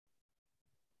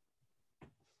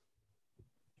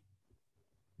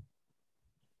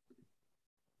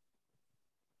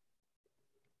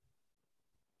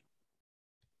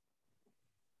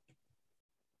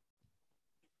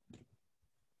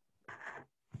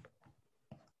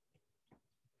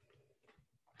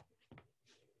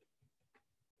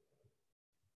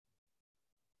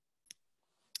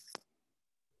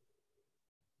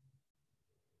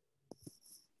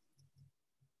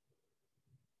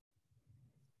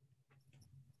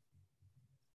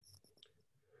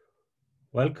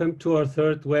Welcome to our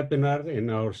third webinar in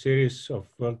our series of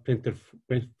World Printers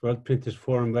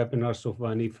Forum webinars of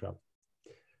WAN-IFRA.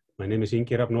 My name is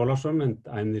Ingi Rafn Ólafsson and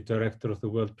I'm the director of the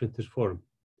World Printers Forum.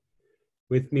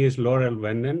 With me is Laurel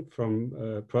Vennen,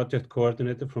 project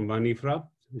coordinator from WAN-IFRA.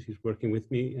 She's working with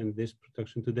me in this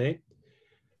production today.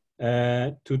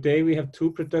 Today we have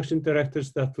two production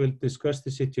directors that will discuss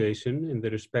the situation in the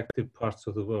respective parts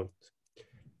of the world.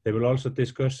 They will also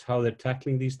discuss how they're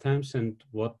tackling these times and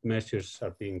what measures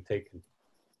are being taken.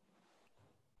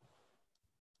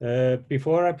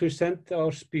 Before I present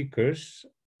our speakers,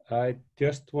 I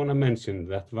just want to mention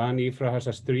that WAN-IFRA has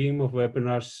a stream of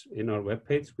webinars in our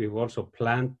webpage. We've also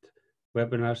planned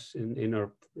webinars in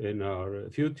our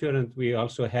future, and we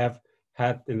also have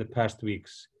had in the past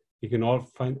weeks. You can all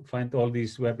find all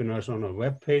these webinars on our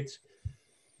webpage,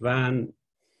 WAN-IFRA.org.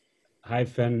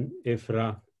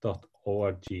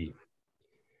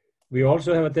 We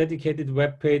also have a dedicated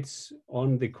webpage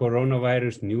on the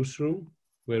coronavirus newsroom,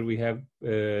 where we have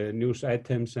news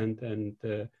items and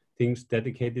things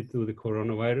dedicated to the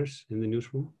coronavirus in the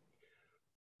newsroom.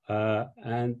 I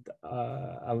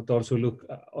would also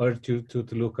urge you to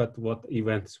look at what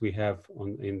events we have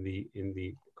in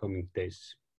the coming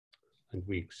days and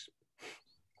weeks.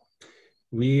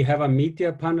 We have a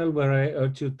media panel where I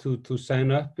urge you to sign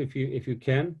up if you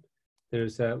can.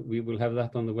 We will have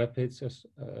that on the webpage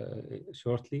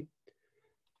shortly.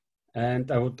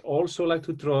 And I would also like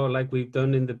to draw, like we've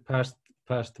done in the past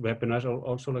webinars, I would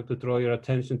also like to draw your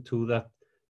attention to that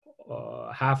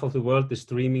half of the world is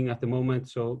streaming at the moment,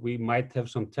 so we might have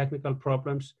some technical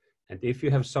problems. And if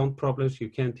you have sound problems, you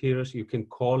can't hear us, you can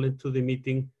call into the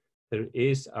meeting. There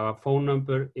is our phone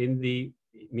number in the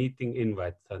meeting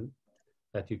invite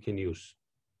that you can use.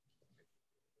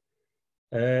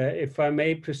 If I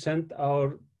may present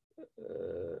our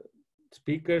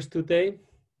speakers today,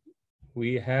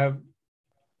 we have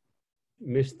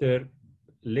Mr.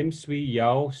 Swee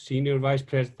Yeow, Senior Vice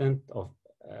President of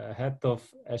Head of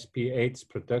SPH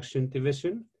Production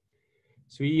Division.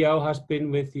 Swee Yeow has been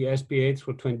with the SPH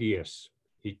for 20 years.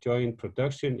 He joined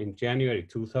production in January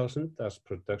 2000 as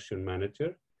production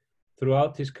manager.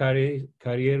 Throughout his career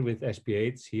with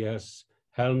SPH, he has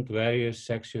helmed various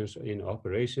sections in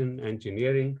operation,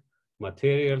 engineering,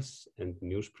 materials, and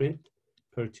newsprint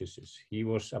purchases. He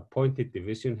was appointed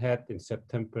division head in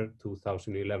September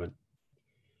 2011.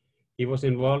 He was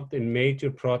involved in major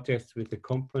projects with the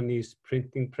company's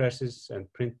printing presses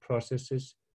and print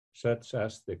processes, such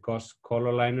as the GOS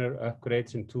color liner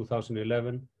upgrades in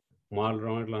 2011,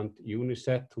 Malrauland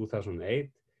Uniset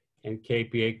 2008, and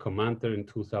KBA Commander in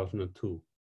 2002.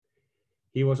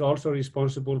 He was also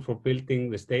responsible for building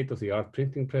the state-of-the-art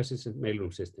printing presses and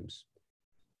mailroom systems.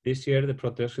 This year, the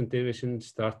production division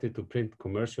started to print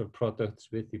commercial products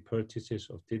with the purchases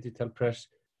of digital press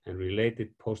and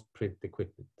related post-print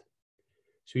equipment.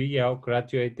 Swee Yeow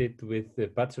graduated with the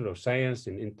Bachelor of Science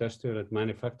in Industrial and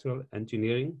Manufacturing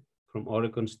Engineering from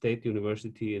Oregon State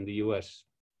University in the US.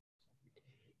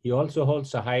 He also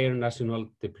holds a higher national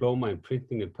diploma in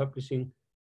printing and publishing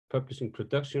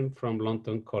production from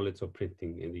London College of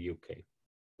Printing in the UK.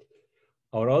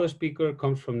 Our other speaker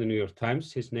comes from the New York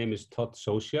Times. His name is Todd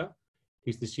Socia.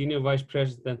 He's the Senior Vice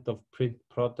President of Print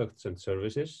Products and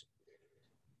Services.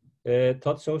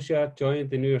 Todd Socia joined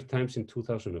the New York Times in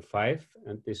 2005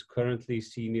 and is currently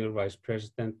Senior Vice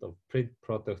President of Print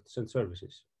Products and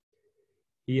Services.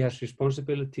 He has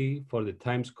responsibility for the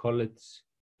Times College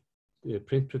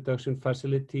print production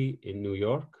facility in New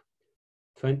York,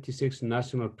 26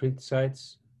 national print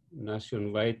sites,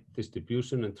 nationwide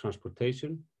distribution and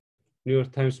transportation, New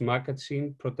York Times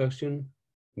Magazine production,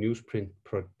 newsprint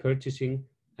purchasing,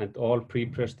 and all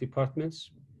pre-press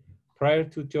departments. Prior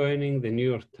to joining the New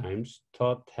York Times,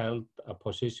 Todd held a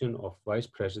position of Vice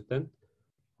President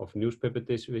of Newspaper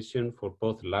Division for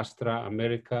both Lastra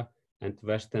America and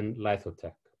Western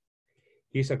Lithotech.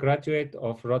 He's a graduate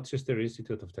of Rochester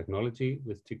Institute of Technology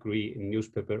with degree in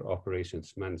Newspaper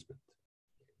Operations Management.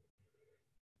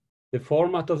 The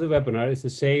format of the webinar is the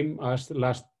same as the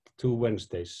last two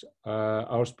Wednesdays.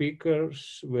 Our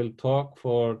speakers will talk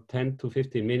for 10 to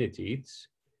 15 minutes each.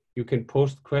 You can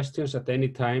post questions at any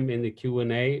time in the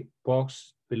Q&A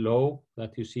box below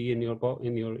that you see in your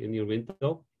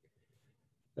window.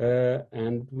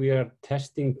 And we are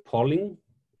testing polling.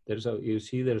 You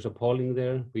see there's a polling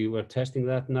there. We were testing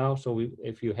that now. So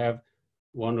if you have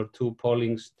one or two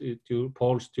polls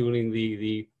during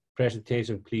the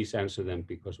presentation, please answer them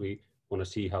because we want to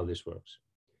see how this works.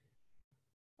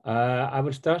 I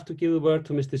will start to give the word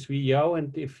to Mr. Swee Yeow,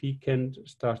 and if he can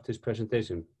start his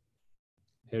presentation.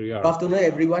 Here you are. Good afternoon,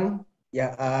 everyone.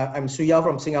 Yeah, I'm Swee Yeow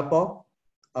from Singapore.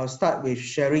 I'll start with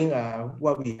sharing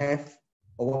what we have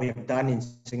or what we have done in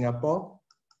Singapore.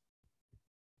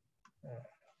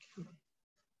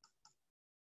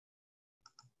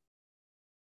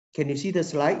 Can you see the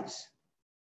slides?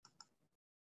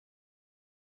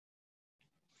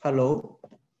 Hello?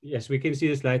 Yes, we can see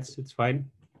the slides. It's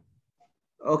fine.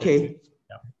 Okay.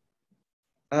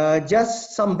 Yeah.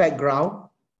 Just some background,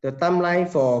 the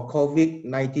timeline for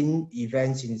COVID-19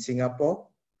 events in Singapore.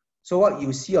 So what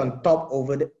you see on top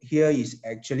over here is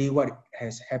actually what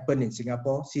has happened in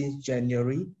Singapore since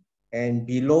January, and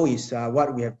below is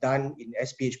what we have done in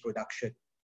SPH production.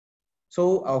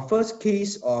 So our first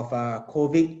case of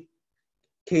COVID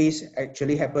case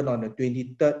actually happened on the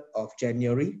 23rd of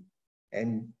January,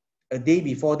 and a day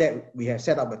before that, we have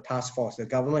set up a task force. The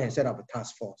government has set up a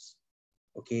task force.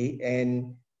 Okay,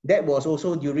 and that was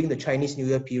also during the Chinese New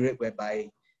Year period, whereby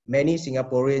many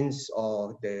Singaporeans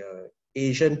or the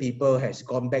Asian people has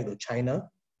gone back to China.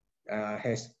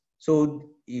 So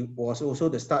it was also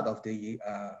the start of the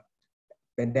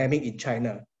pandemic in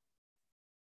China.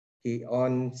 Okay,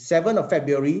 on 7th of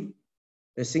February,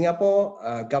 the Singapore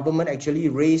government actually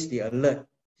raised the alert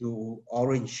to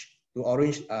orange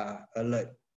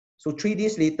alert. So 3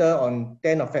 days later, on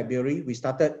 10th of February, we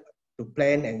started to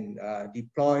plan and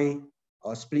deploy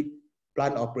our split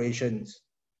plant operations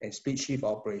and split shift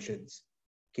operations.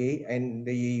 Okay, and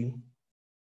the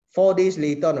 4 days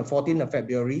later, on the 14th of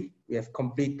February, we have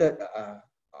completed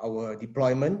our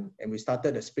deployment and we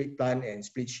started the split plant and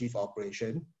split shift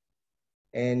operation.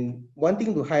 And one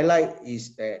thing to highlight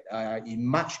is that in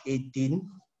March 18,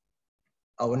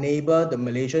 our neighbor, the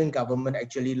Malaysian government,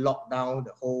 actually locked down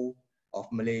the whole of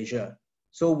Malaysia.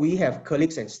 So we have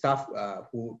colleagues and staff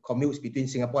who commutes between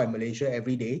Singapore and Malaysia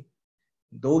every day.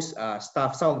 Those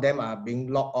staff, some of them are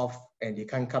being locked off and they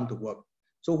can't come to work.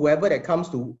 So whoever that comes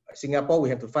to Singapore, we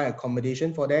have to find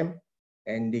accommodation for them,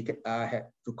 and they have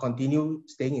to continue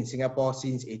staying in Singapore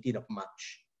since 18th of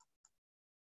March.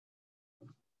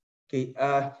 Okay,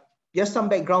 just some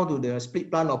background to the split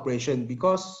plant operation,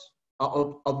 because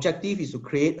our objective is to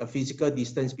create a physical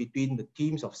distance between the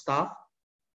teams of staff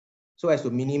so as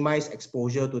to minimize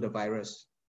exposure to the virus.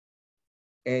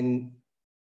 And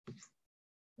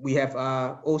we have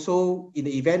also, in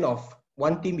the event of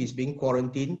one team is being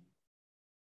quarantined,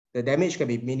 the damage can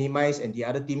be minimized and the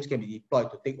other teams can be deployed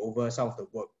to take over some of the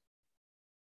work.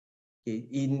 Okay.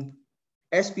 In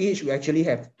SPH, we actually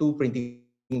have 2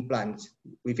 printing plants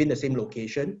within the same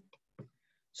location.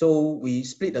 So we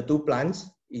split the 2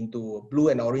 plants into blue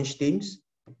and orange teams.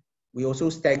 We also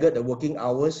staggered the working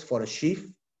hours for the shift,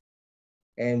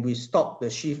 and we stopped the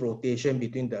shift rotation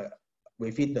within the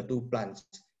 2 plants,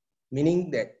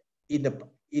 meaning that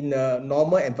in a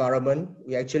normal environment,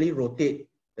 we actually rotate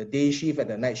the day shift and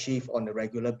the night shift on a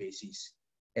regular basis.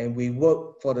 And we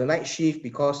work for the night shift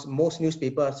because most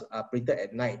newspapers are printed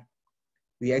at night.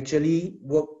 We actually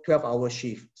work 12-hour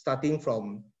shift, starting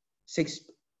from 6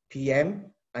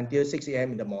 p.m. until 6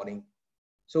 a.m. in the morning.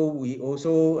 So we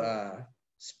also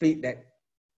split that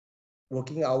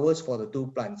working hours for the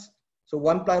 2 plants. So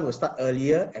one plant will start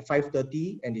earlier at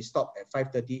 5:30 and they stop at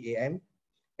 5:30 a.m.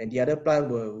 And the other plant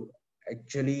will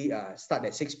actually start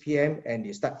at 6 p.m. and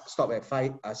they stop at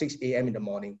 6 a.m. in the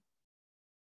morning.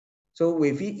 So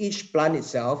within each plant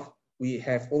itself, we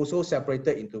have also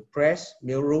separated into press,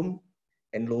 mailroom,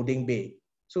 and loading bay.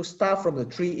 So staff from the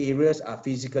 3 areas are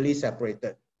physically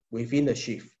separated within the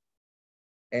shift.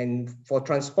 And for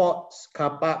transports,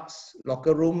 car parks,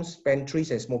 locker rooms,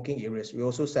 pantries, and smoking areas, we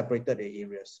also separated the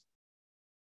areas.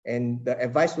 And the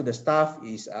advice to the staff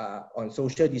is on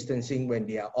social distancing when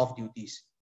they are off duties.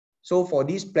 So for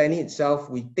this planning itself,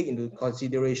 we take into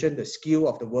consideration the skill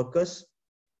of the workers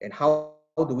and how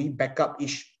do we back up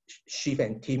each shift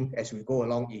and team as we go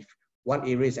along if one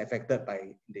area is affected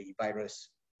by the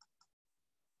virus.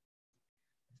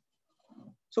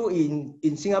 So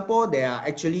in Singapore, there are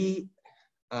actually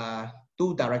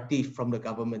 2 directives from the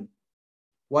government.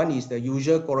 One is the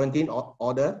usual quarantine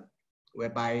order,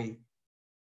 whereby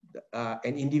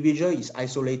an individual is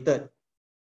isolated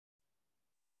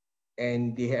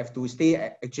and they have to stay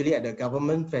actually at the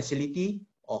government facility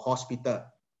or hospital.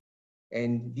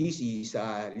 And this is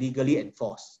legally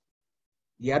enforced.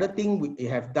 The other thing we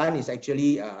have done is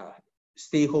actually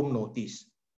stay home notice.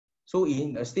 So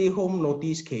in a stay home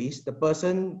notice case, the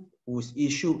person who's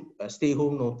issued a stay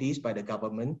home notice by the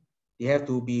government, they have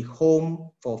to be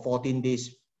home for 14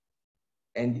 days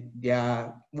and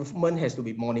their movement has to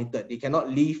be monitored. They cannot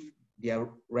leave their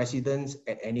residence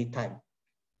at any time.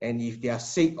 And if they are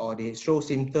sick or they show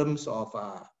symptoms of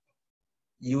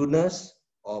illness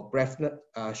or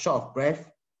short of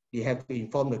breath, they have to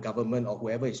inform the government or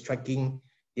whoever is tracking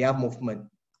their movement.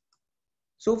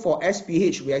 So for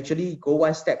SPH, we actually go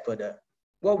one step further.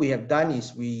 What we have done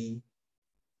is we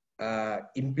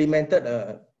implemented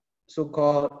a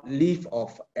so-called leave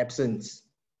of absence.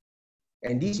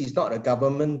 And this is not a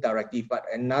government directive, but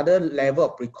another level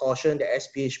of precaution that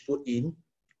SPH put in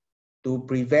to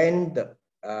prevent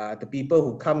the people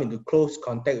who come into close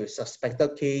contact with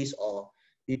suspected case or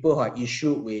people who are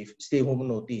issued with stay-home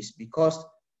notice, because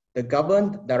the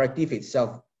government directive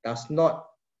itself does not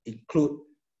include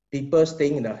people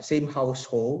staying in the same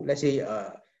household. Let's say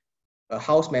a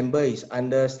house member is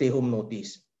under stay-home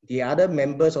notice. The other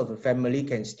members of the family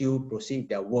can still proceed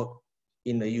their work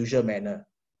in the usual manner.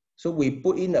 So we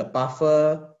put in a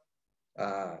buffer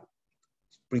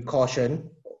precaution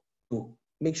to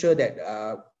make sure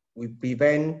that we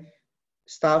prevent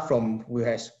staff who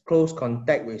has close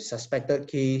contact with suspected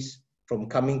case from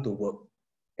coming to work.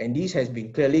 And this has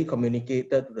been clearly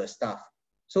communicated to the staff.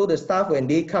 So the staff, when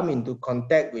they come into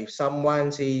contact with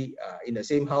someone, say in the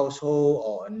same household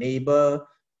or a neighbor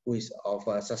who is of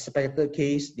a suspected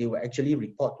case, they will actually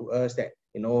report to us that,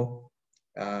 you know,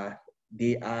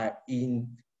 they are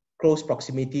in close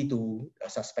proximity to a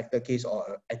suspected case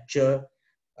or an actual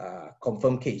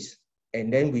confirmed case.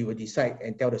 And then we will decide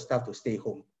and tell the staff to stay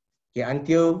home. Okay,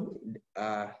 until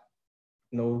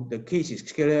you know, the case is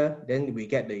clear, then we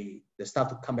get the staff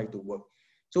to come back to work.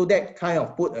 So that kind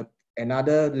of put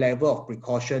another level of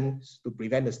precautions to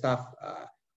prevent the staff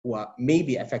who may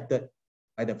be affected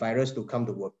by the virus to come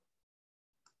to work.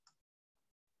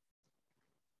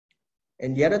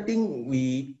 And the other thing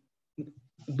we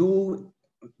do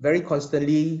very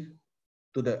constantly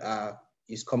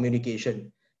is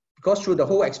communication. Because through the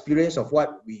whole experience of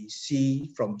what we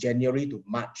see from January to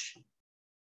March,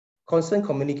 constant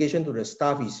communication to the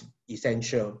staff is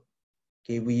essential.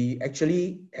 Okay, we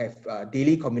actually have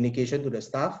daily communication to the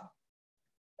staff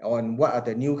on what are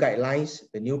the new guidelines,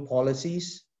 the new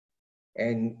policies,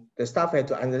 and the staff have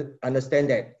to understand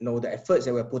that, you know, the efforts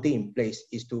that we're putting in place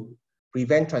is to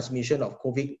prevent transmission of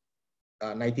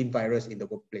COVID-19 virus in the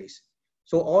workplace.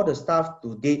 So all the staff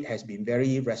to date has been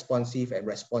very responsive and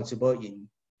responsible in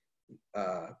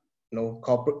you know,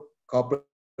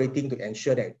 cooperating to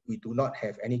ensure that we do not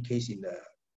have any case in the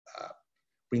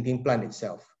printing plant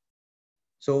itself.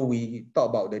 So we talk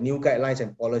about the new guidelines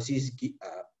and policies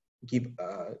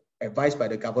advised by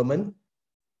the government,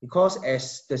 because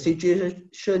as the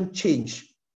situation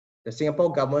changed, the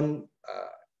Singapore government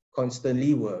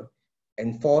constantly will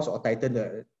enforce or tighten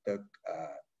the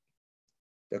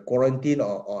quarantine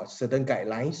or certain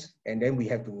guidelines, and then we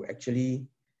have to actually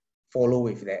follow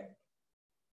with that.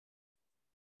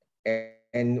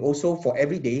 And also for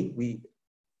every day, we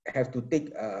have to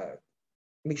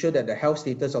make sure that the health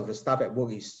status of the staff at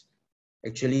work is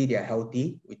actually they're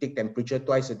healthy. We take temperature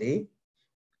twice a day,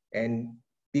 and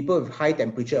people with high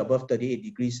temperature above 38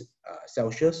 degrees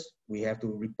Celsius, we have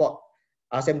to report,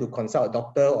 ask them to consult a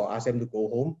doctor or ask them to go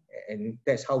home, and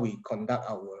that's how we conduct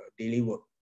our daily work.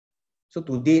 So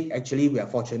to date, actually, we are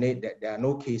fortunate that there are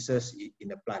no cases in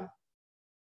the plant.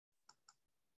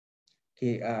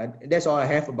 Okay, that's all I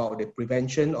have about the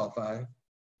prevention of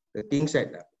the things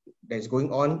that's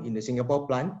going on in the Singapore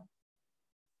plant.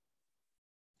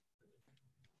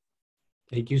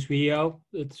 Thank you, Swee.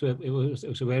 It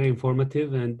was very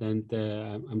informative, and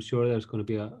I'm sure there's going to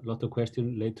be a lot of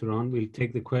questions later on. We'll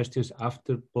take the questions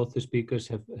after both the speakers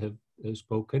have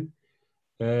spoken.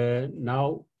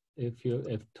 Now,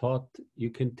 if Todd, you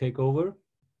can take over.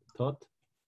 Todd,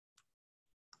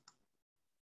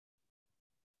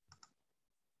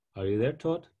 are you there,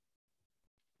 Todd?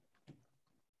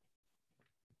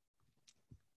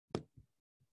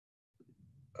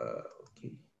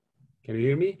 Okay. Can you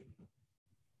hear me?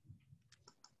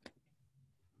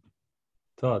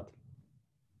 Todd.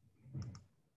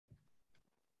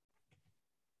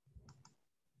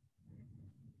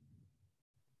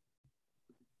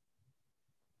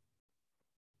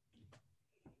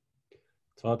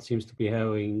 Todd seems to be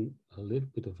having a little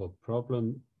bit of a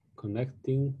problem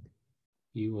connecting.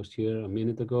 He was here a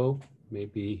minute ago.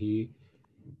 Maybe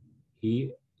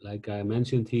he, like I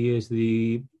mentioned, he is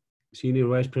the Senior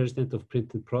Vice President of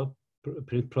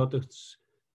Print Products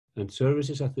and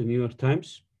Services at the New York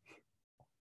Times.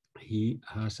 He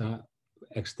has an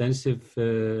extensive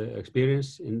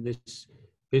experience in this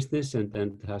business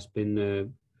and has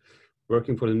been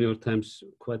working for the New York Times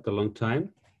quite a long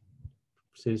time,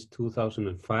 since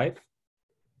 2005.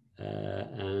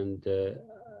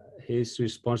 His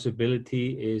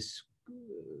responsibility is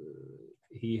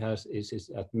is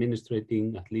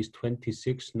administrating at least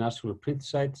 26 national print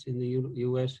sites in the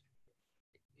US.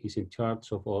 He's in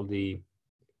charge of all the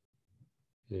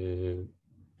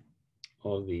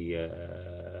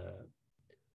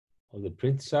all the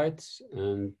print sites,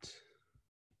 and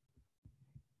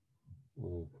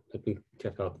let me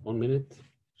check out 1 minute.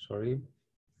 Sorry.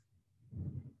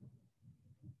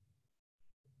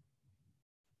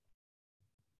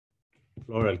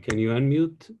 Laurel, can you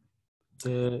unmute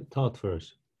Todd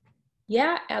first?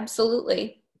 Yeah,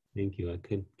 absolutely. Thank you. I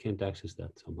can't access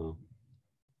that somehow.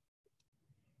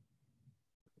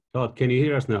 Todd, can you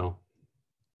hear us now?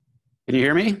 Can you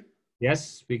hear me?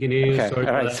 Yes, we can hear you. Okay, Sorry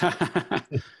all about right.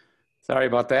 that. Sorry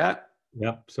about that.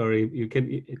 Yep, sorry.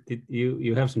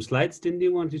 You have some slides, didn't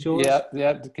you want to show us?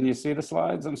 Yeah. Can you see the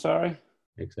slides? I'm sorry.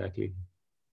 Exactly.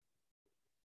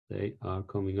 They are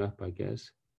coming up, I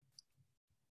guess.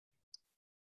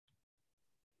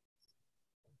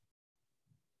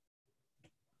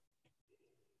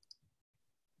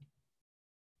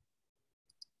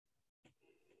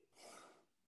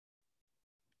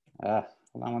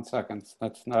 Hold on 1 second.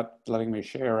 That's not letting me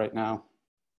share right now.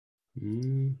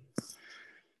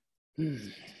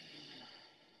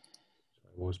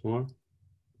 Once more.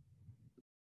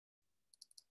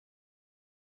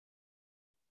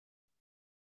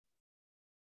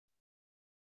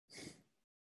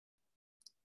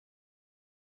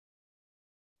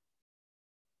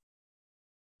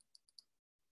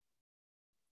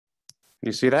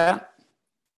 You see that?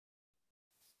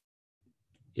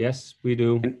 Yes, we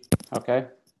do. Okay.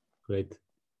 Great.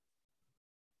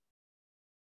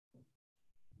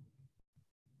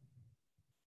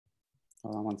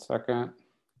 Hold on 1 second.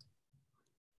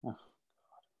 Oh.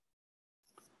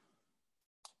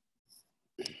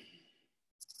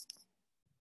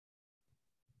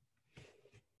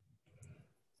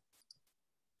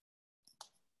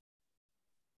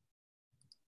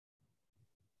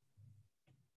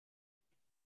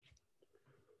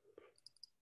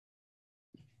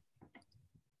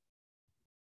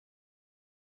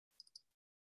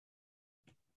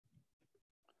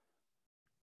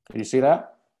 Can you see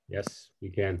that? Yes, we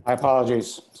can. My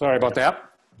apologies. Sorry about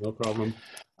that. No problem.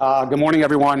 Good morning,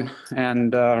 everyone,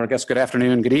 and I guess good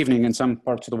afternoon, good evening in some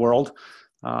parts of the world.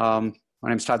 My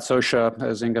name is Todd Socia.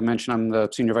 As Inga mentioned, I'm the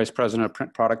Senior Vice President of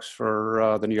Print Products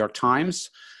for the New York Times,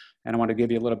 and I want to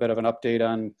give you a little bit of an update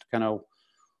on kind of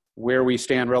where we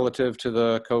stand relative to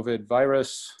the COVID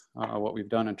virus, what we've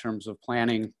done in terms of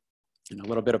planning, and a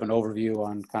little bit of an overview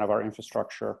on kind of our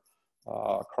infrastructure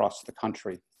across the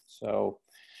country. So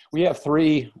we have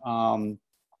three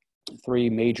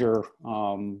major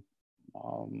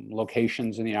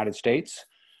locations in the United States,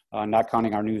 not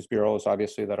counting our news bureaus,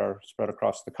 obviously, that are spread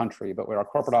across the country, but where our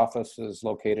corporate office is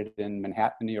located in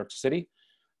Manhattan, New York City.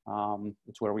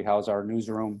 It's where we house our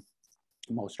newsroom,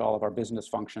 most all of our business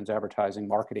functions, advertising,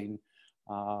 marketing,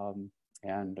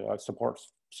 and support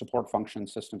function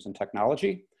systems and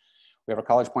technology. We have a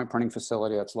College Point printing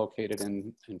facility that's located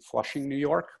in Flushing, New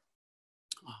York.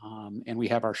 And we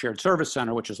have our shared service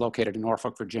center, which is located in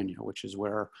Norfolk, Virginia, which is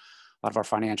where a lot of our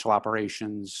financial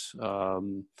operations,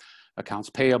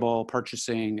 accounts payable,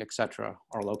 purchasing, et cetera,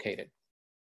 are located.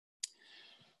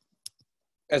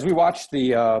 As we watch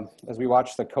the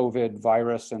COVID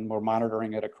virus, and we're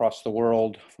monitoring it across the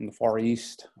world from the Far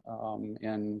East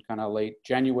in kind of late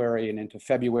January and into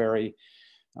February,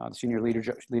 the senior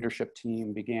leadership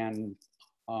team began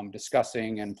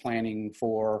discussing and planning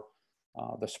for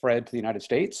the spread to the United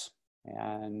States,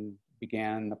 and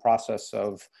began the process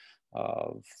of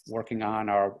working on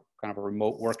our kind of a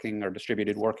remote working or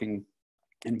distributed working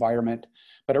environment.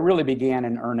 But it really began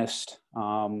in earnest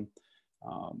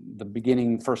the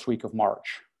beginning first week of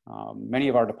March. Many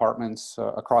of our departments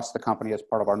across the company, as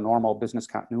part of our normal business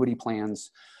continuity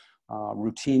plans,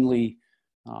 routinely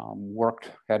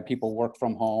had people work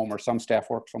from home, or some staff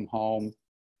work from home.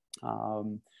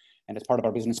 And as part of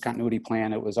our business continuity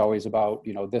plan, it was always about,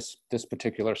 you know, this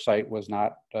particular site was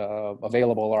not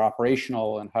available or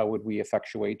operational, and how would we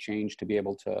effectuate change to be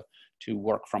able to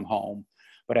work from home.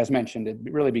 But as mentioned, it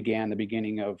really began the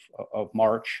beginning of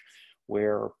March,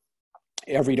 where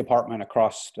every department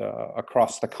across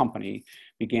the company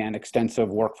began extensive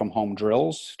work from home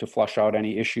drills to flush out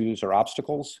any issues or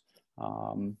obstacles.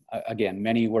 Again,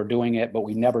 many were doing it, but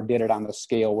we never did it on the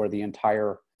scale where the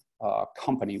entire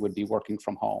company would be working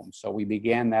from home. So we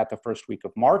began that the first week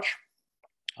of March.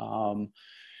 And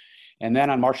then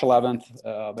on March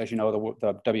 11th, as you know,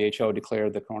 the WHO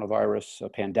declared the coronavirus a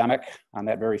pandemic. On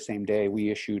that very same day, we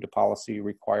issued a policy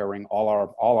requiring all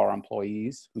our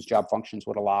employees whose job functions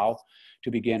would allow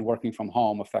to begin working from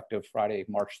home effective Friday,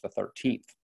 March the 13th.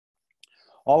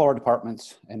 All our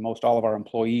departments and most all of our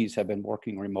employees have been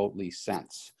working remotely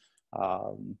since.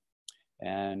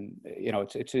 And, you know,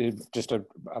 just a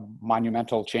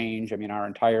monumental change. I mean, our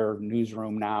entire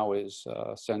newsroom now is,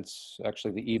 since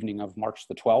actually the evening of March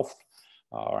the 12th,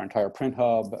 our entire print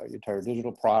hub, entire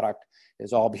digital product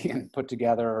is all being put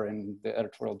together, and the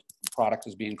editorial product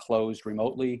is being closed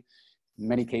remotely. In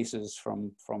many cases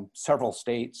from several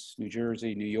states, New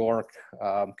Jersey, New York,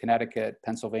 Connecticut,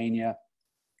 Pennsylvania,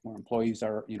 where employees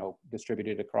are, you know,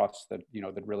 distributed across the, you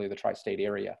know, really the tri-state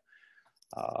area.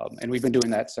 And we've been doing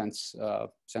that since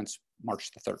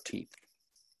March the 13th.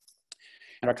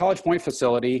 In our College Point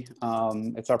facility,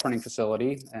 it's our printing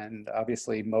facility, and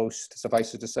obviously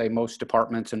suffice it to say, most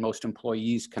departments and most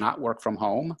employees cannot work from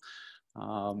home.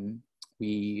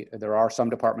 There are some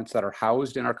departments that are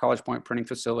housed in our College Point printing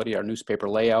facility, our newspaper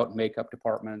layout and makeup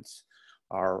departments,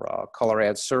 our color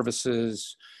ad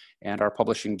services, and our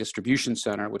publishing distribution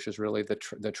center, which is really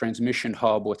the transmission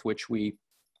hub with which we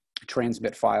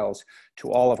transmit files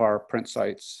to all of our print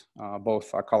sites,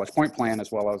 both our College Point plan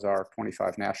as well as our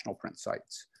 25 national print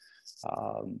sites.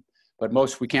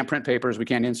 But we can't print papers, we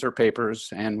can't insert papers,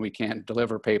 and we can't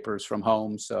deliver papers from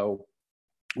home. So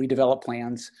we develop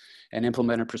plans and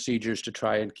implemented procedures to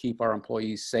try and keep our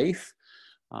employees safe,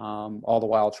 all the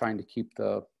while trying to keep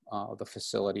the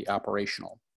facility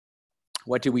operational.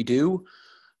 What do we do?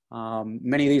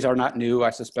 Many of these are not new. I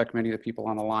suspect many of the people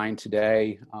on the line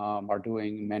today are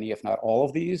doing many, if not all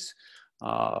of these.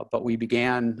 But we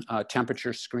began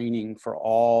temperature screening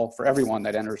for everyone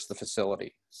that enters the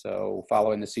facility. So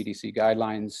following the CDC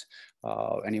guidelines,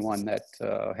 anyone that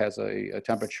has a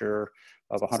temperature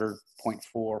of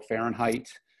 100.4 Fahrenheit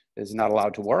is not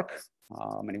allowed to work.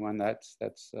 Anyone that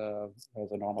has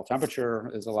a normal temperature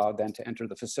is allowed then to enter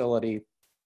the facility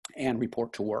and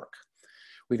report to work.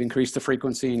 We've increased the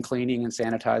frequency in cleaning and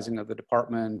sanitizing of the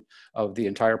department, of the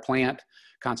entire plant,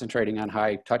 concentrating on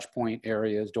high touch point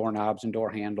areas, doorknobs and door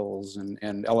handles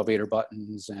and elevator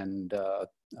buttons, and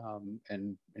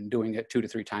doing it 2 to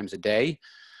 3 times a day.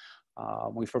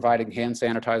 We've provided hand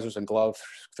sanitizers and gloves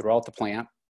throughout the plant.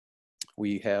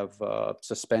 We have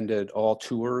suspended all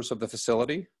tours of the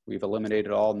facility. We've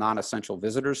eliminated all non-essential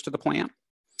visitors to the plant.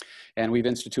 And we've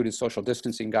instituted social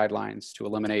distancing guidelines to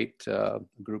eliminate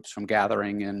groups from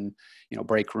gathering in, you know,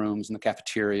 break rooms in the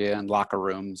cafeteria and locker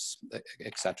rooms,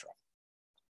 et cetera.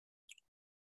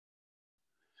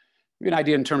 Give you an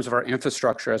idea in terms of our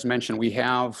infrastructure. As mentioned, we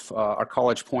have our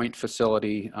College Point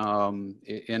facility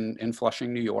in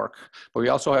Flushing, New York, but we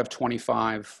also have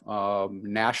 25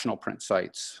 national print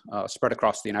sites spread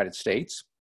across the United States.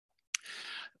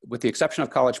 With the exception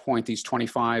of College Point, these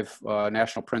 25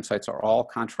 national print sites are all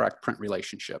contract print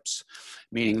relationships,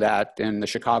 meaning that in the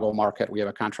Chicago market, we have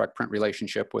a contract print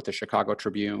relationship with the Chicago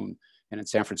Tribune, and in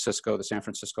San Francisco, the San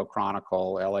Francisco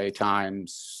Chronicle, LA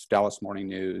Times, Dallas Morning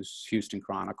News, Houston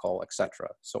Chronicle, et cetera.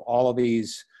 So all of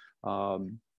these, all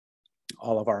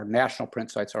of our national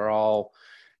print sites are all,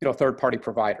 you know, third-party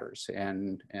providers,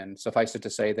 and suffice it to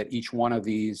say that each one of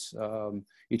these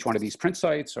print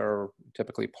sites are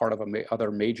typically part of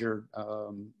other major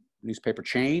newspaper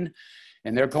chain,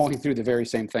 and they're going through the very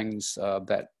same things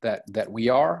that we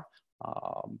are,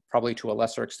 probably to a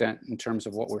lesser extent in terms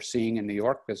of what we're seeing in New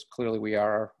York, because clearly we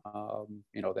are,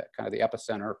 you know, that kind of the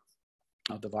epicenter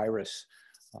of the virus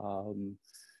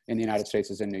in the United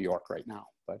States is in New York right now.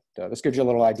 But this gives you a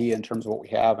little idea in terms of what we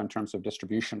have in terms of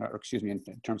distribution, or excuse me, in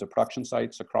terms of production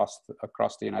sites across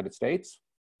the United States.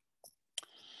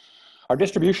 Our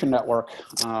distribution network,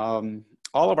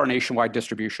 all of our nationwide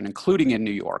distribution, including in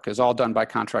New York, is all done by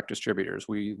contract distributors.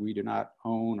 We do not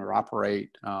own or operate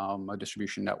a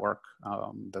distribution network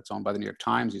that's owned by the New York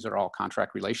Times. These are all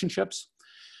contract relationships.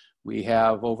 We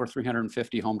have over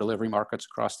 350 home delivery markets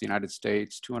across the United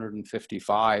States,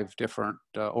 255 different,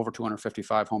 over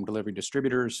 255 home delivery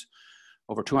distributors,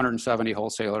 over 270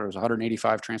 wholesalers,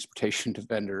 185 transportation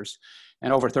vendors,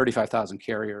 and over 35,000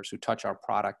 carriers who touch our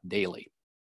product daily.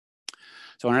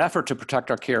 So in an effort to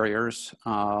protect our carriers,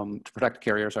 our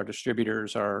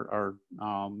distributors are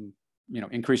you know,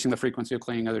 increasing the frequency of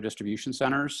cleaning other distribution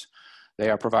centers.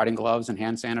 They are providing gloves and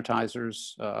hand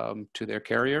sanitizers to their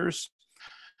carriers.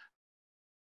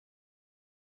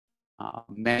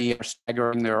 Many are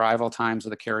staggering the arrival times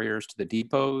of the carriers to the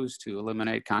depots to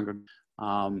eliminate congregation.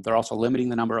 They're also limiting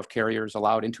the number of carriers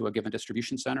allowed into a given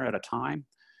distribution center at a time.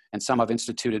 And some have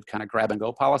instituted kind of grab and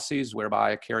go policies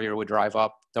whereby a carrier would drive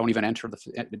up, don't even enter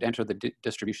the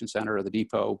distribution center or the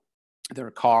depot.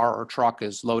 Their car or truck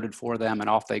is loaded for them and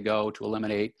off they go to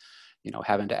eliminate, you know,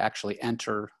 having to actually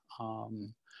enter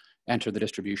the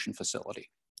distribution facility.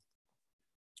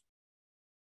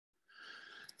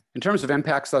 In terms of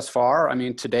impacts thus far, I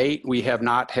mean, to date, we have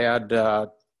not had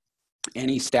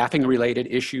any staffing related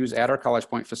issues at our College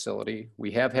Point facility.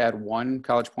 We have had one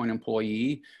College Point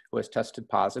employee who has tested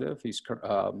positive. He's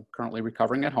currently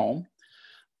recovering at home.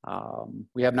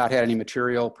 We have not had any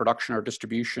material production or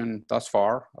distribution thus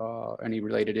far, any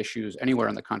related issues anywhere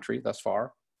in the country thus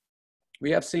far. We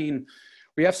have seen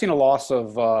a loss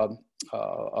of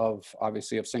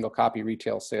obviously of single copy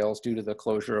retail sales due to the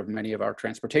closure of many of our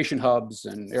transportation hubs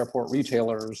and airport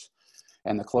retailers,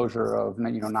 and the closure of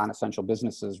many, non-essential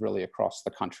businesses really across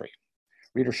the country.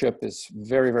 Readership is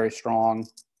very, very strong.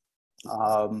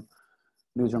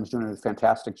 Newsroom's doing a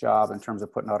fantastic job in terms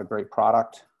of putting out a great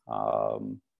product.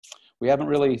 We haven't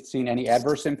really seen any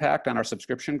adverse impact on our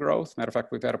subscription growth. Matter of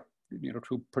fact, we've had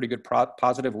two pretty good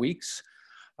positive weeks.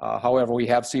 However, we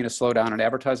have seen a slowdown in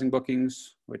advertising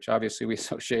bookings, which obviously we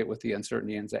associate with the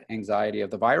uncertainty and anxiety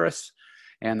of the virus,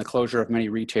 and the closure of many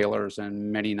retailers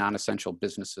and many non-essential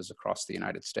businesses across the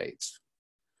United States.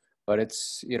 But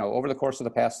it's, over the course of the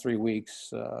past 3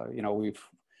 weeks, we've,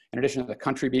 in addition to the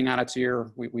country being on its ear,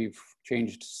 we've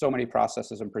changed so many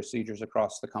processes and procedures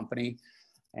across the company,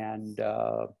 and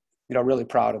really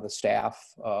proud of the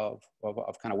staff of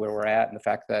kind of where we're at, and the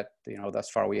fact that, thus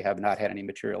far we have not had any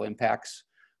material impacts.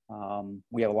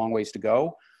 We have a long ways to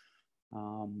go.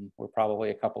 We're probably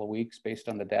a couple of weeks based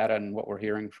on the data and what we're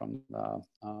hearing from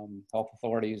health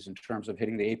authorities in terms of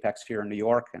hitting the apex here in New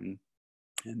York. And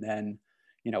then,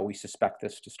 we suspect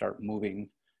this to start moving,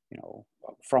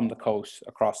 from the coast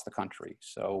across the country.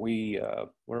 So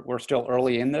we're still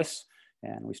early in this,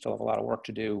 and we still have a lot of work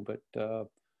to do, but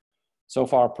so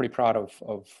far pretty proud of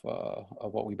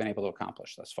what we've been able to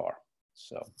accomplish thus far.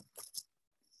 So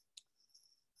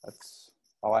that's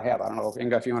all I have. I don't know if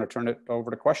Inga, if you want to turn it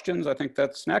over to questions. I think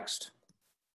that's next.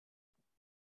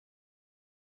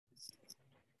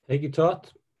 Thank you,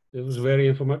 Todd. It was very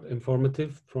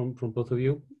informative from both of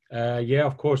you. Yeah,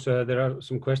 of course, there are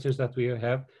some questions that we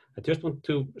have. I just want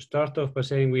to start off by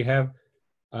saying we have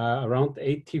around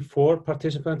 84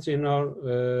 participants in our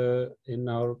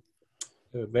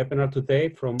webinar today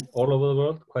from all over the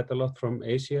world, quite a lot from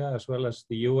Asia, as well as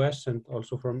the US, and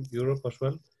also from Europe as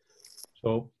well.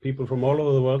 So people from all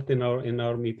over the world in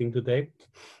our meeting today.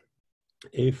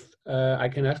 If I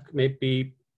can ask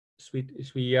maybe Swee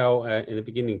Yeow in the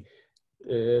beginning,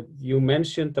 you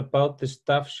mentioned about the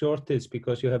staff shortage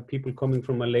because you have people coming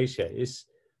from Malaysia.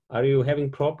 Are you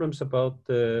having problems about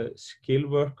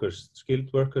skilled workers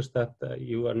that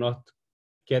you are not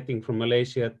getting from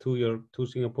Malaysia to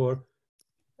Singapore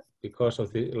because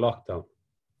of the lockdown?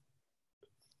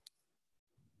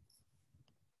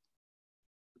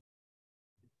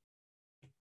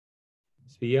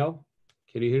 Yeow,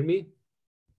 can you hear me?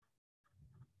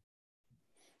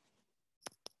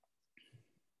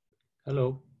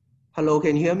 Hello. Hello,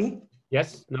 can you hear me?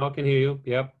 Yes, now I can hear you.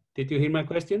 Yep. Did you hear my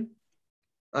question?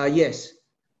 Yes.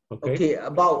 Okay.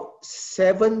 About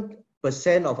 7%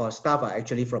 of our staff are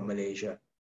actually from Malaysia.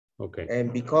 Okay.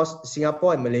 And because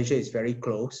Singapore and Malaysia is very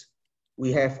close,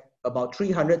 we have about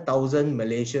 300,000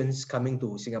 Malaysians coming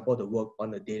to Singapore to work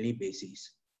on a daily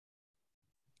basis.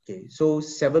 Okay, so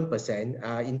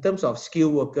 7%. In terms of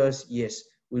skilled workers, yes,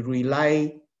 we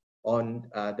rely on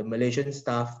the Malaysian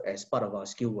staff as part of our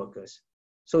skilled workers.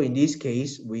 So in this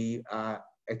case, we are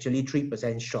actually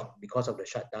 3% short because of the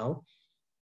shutdown,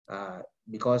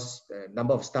 because a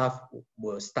number of staff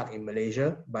were stuck in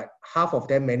Malaysia, but half of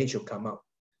them managed to come out.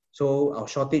 So our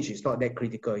shortage is not that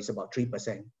critical. It's about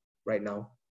 3% right now.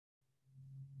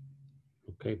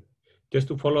 Okay. Just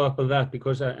to follow up on that,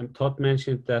 because Todd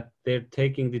mentioned that they're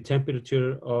taking the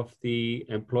temperature of the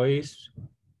employees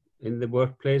in the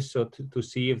workplace, so to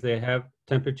see if they have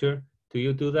temperature. Do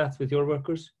you do that with your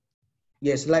workers?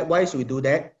 Yes, likewise, we do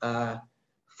that.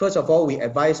 First of all, we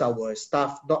advise our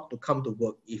staff not to come to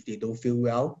work if they don't feel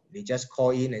well. They just call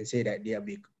in and say that they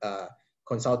are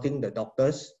consulting the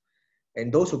doctors.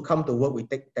 And those who come to work, we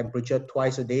take temperature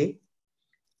twice a day.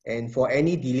 And for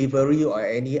any delivery or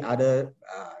any other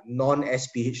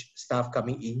non-SPH staff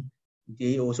coming in,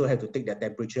 they also have to take their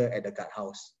temperature at the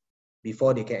guardhouse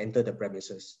before they can enter the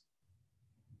premises.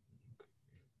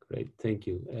 Great, thank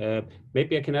you.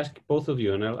 Maybe I can ask both of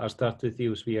you, and I'll start with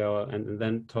you, Swee, and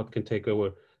then Todd can take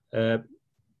over.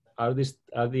 Are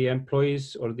the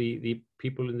employees or the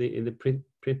people in the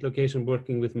print location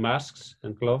working with masks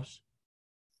and gloves?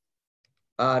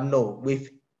 No,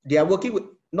 they are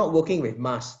not working with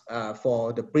masks.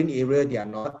 For the print area, they are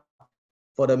not.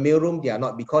 For the mailroom, they are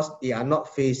not, because they are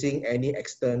not facing any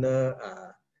external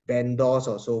vendors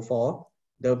or so forth.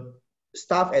 The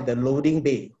staff at the loading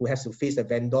bay who has to face the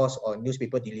vendors or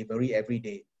newspaper delivery every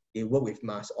day, they work with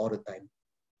masks all the time.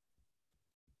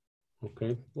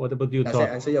 Okay. What about you, Todd? Does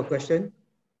that answer your question?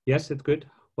 Yes, it's good.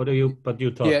 What are you, but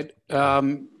you thought? Yeah,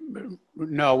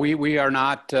 no, we are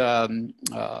not, in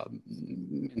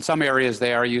some areas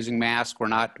they are using masks.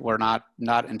 We're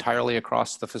not entirely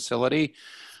across the facility.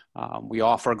 We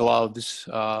offer gloves,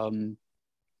 and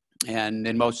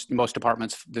in most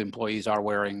departments, the employees are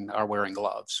wearing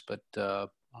gloves, but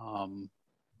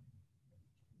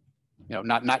you know,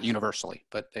 not universally,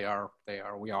 but they are.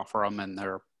 We offer them, and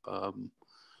they're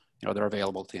you know, they're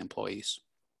available to employees.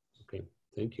 Okay,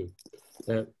 thank you.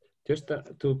 Just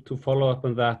to follow up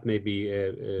on that, maybe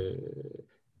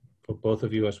for both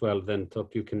of you as well, then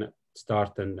Todd, you can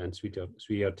start and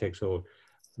Swee takes over.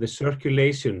 The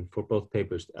circulation for both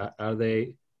papers, are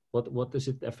they, what is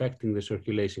it affecting the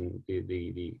circulation,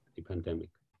 the pandemic?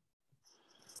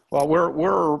 Well,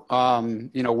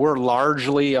 you know, we're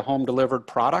largely a home delivered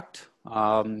product.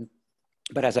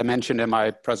 But as I mentioned in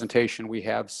my presentation, we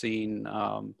have seen,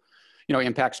 you know,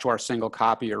 impacts to our single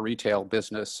copy or retail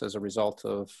business as a result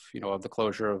of, you know, of the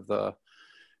closure of the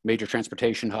major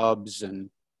transportation hubs and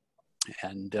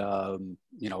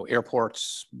you know,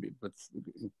 airports with,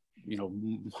 you know,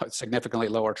 significantly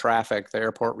lower traffic, the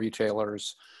airport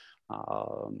retailers,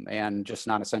 and just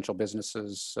non-essential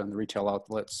businesses and the retail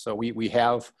outlets. So we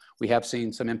have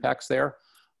seen some impacts there.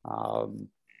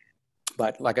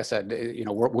 But like I said, you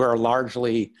know, we're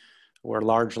largely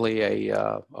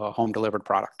a home delivered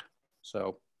product.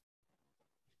 So,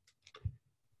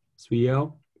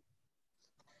 Yeow?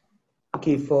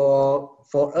 Okay, for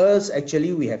us,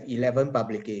 actually, we have 11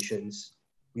 publications.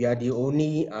 We are the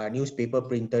only newspaper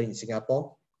printer in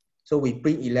Singapore. So we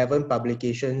print 11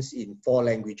 publications in 4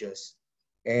 languages.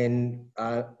 And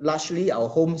largely, our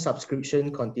home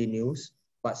subscription continues,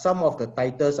 but some of the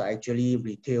titles are actually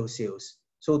retail sales.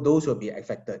 So those will be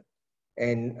affected.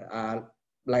 And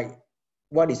like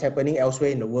what is happening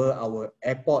elsewhere in the world, our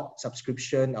airport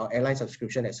subscription, our airline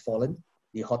subscription has fallen.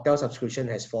 The hotel subscription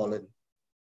has fallen.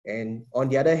 And on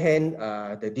the other hand,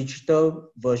 the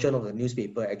digital version of the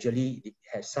newspaper actually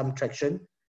has some traction.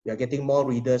 We are getting more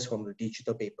readers from the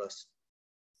digital papers.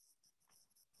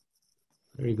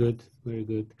 Very good, very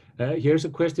good. Here's a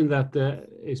question that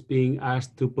is being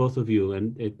asked to both of you,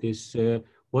 and it is,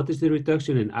 what is the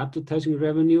reduction in advertising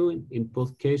revenue in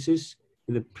both cases,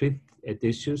 in the print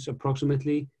editions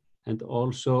approximately, and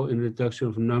also in reduction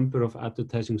of number of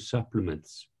advertising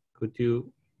supplements? Could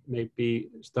you maybe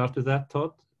start with that,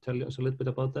 Todd? Tell us a little bit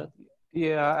about that.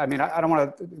 yeah, I mean, I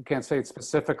can't say it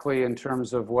specifically in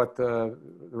terms of what the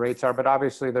rates are, but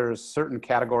obviously there's certain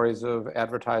categories of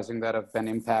advertising that have been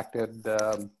impacted,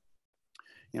 you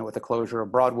know, with the closure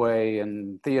of Broadway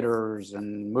and theaters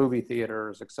and movie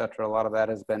theaters, et cetera. A lot of that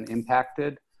has been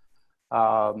impacted.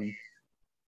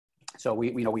 So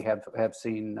we have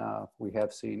seen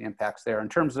impacts there. In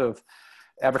terms of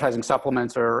advertising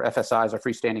supplements or FSIs or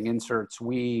freestanding inserts,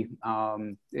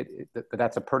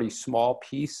 that's a pretty small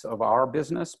piece of our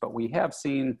business, but we have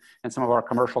seen in some of our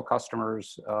commercial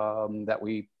customers that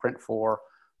we print for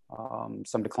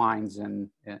some declines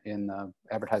in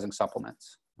advertising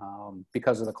supplements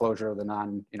because of the closure of the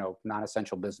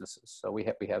non-essential businesses. So we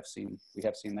have seen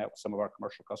that with some of our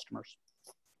commercial customers.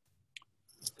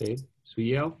 Okay, so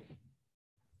Yeow?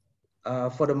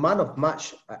 For the month of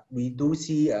March, we do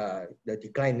see the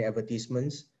decline in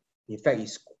advertisements. In fact,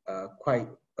 it's quite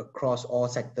across all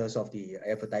sectors of the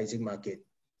advertising market.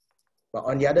 But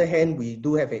on the other hand, we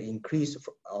do have an increase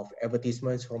of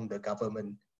advertisements from the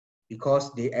government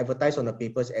because they advertise on the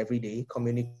papers every day,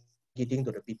 communicating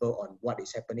to the people on what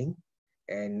is happening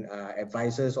and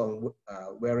advisors on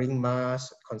wearing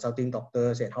masks, consulting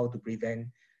doctors, and how to prevent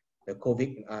the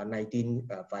COVID-19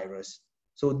 virus.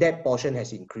 So that portion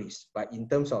has increased, but in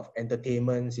terms of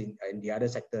entertainment and the other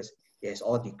sectors, it has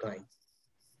all declined.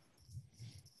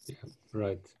 Yeah,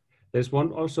 right. There's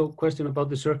one also question about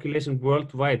the circulation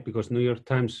worldwide, because New York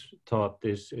Times, Todd,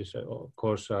 is of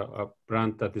course a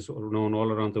brand that is known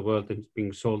all around the world and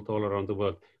being sold all around the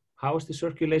world. How is the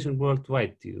circulation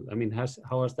worldwide?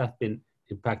 How has that been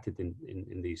impacted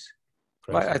in these?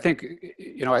 Well, I think,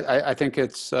 you know, I think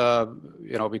it's,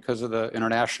 you know, because of the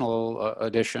international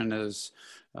edition is,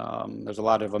 there's a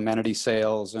lot of amenity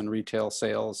sales and retail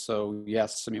sales. So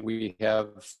yes, I mean, we have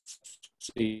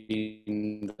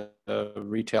seen the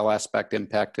retail aspect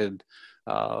impacted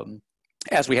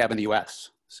as we have in the US.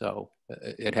 So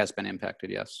it has been impacted,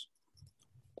 yes.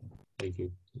 Thank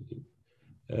you. Thank you.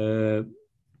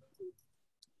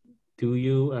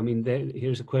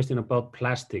 Here's a question about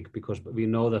plastic, because we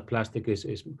know that plastic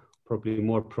is probably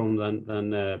more prone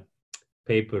than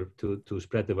paper to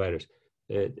spread the virus.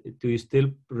 Do you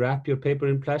still wrap your paper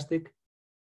in plastic?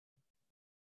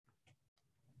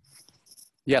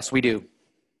 Yes, we do.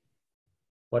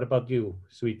 What about you,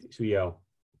 Swee?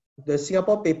 The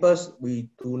Singapore papers, we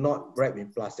do not wrap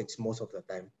in plastics most of the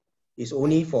time. It's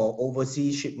only for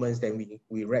overseas shipments that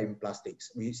we wrap in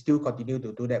plastics. We still continue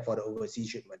to do that for the overseas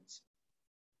shipments.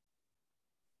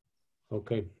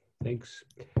 Okay, thanks.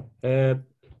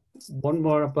 One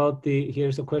more about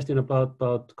here's a question about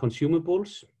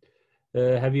consumables.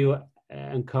 Have you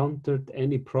encountered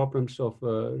any problems of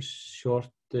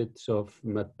shortage of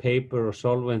paper or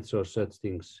solvents or such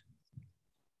things?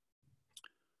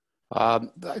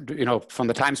 You know, from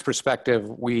the Times perspective,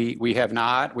 we have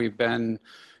not. We've been,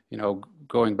 you know,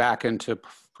 going back into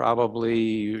probably,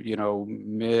 you know,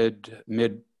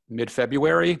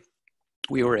 mid-February.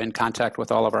 We were in contact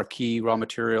with all of our key raw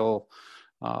material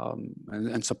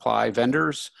and supply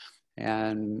vendors,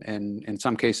 and in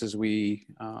some cases of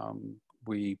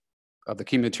the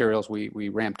key materials we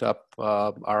ramped up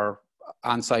our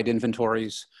on-site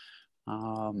inventories.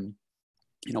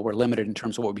 You know, we're limited in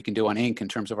terms of what we can do on ink in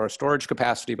terms of our storage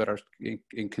capacity, but our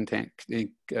ink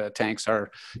tanks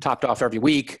are topped off every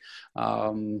week.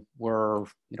 You know,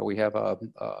 we have a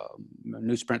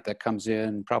newsprint that comes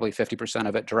in, probably 50%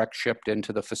 of it direct shipped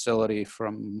into the facility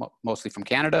mostly from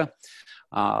Canada.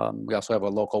 We also have a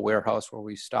local warehouse where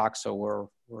we stock, so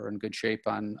we're in good shape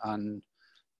on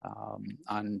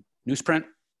newsprint,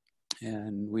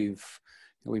 and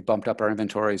we've bumped up our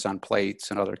inventories on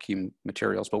plates and other key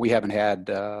materials, but we haven't had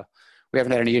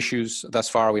any issues thus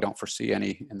far. We don't foresee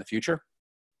any in the future.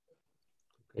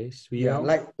 Okay, yeah,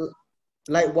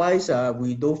 likewise,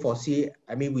 we don't foresee.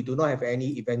 I mean, we do not have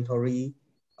any inventory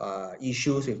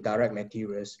issues with direct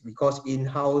materials, because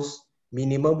in-house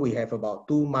minimum we have about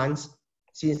 2 months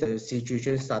since the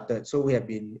situation started. So we have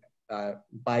been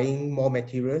buying more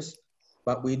materials,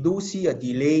 but we do see a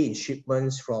delay in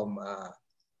shipments from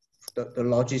the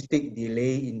logistic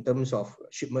delay in terms of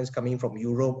shipments coming from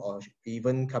Europe or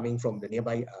even coming from the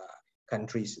nearby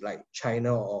countries like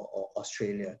China or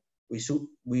Australia. We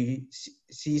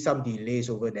see some delays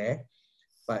over there,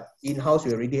 but in-house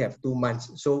we already have 2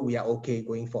 months, so we are okay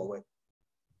going forward.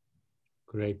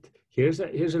 Great. Here's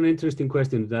an interesting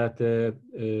question that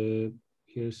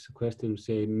here's a question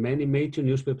say many major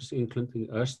newspapers,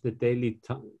 including us, the Daily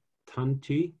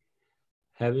Tanji,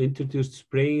 have introduced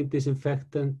spraying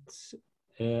disinfectants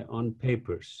on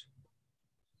papers.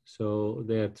 So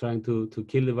they are trying to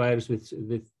kill the virus with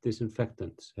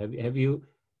disinfectants. Have you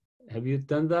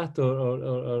done that,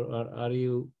 or are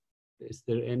you? Is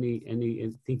there any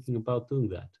thinking about doing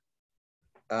that?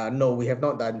 No, we have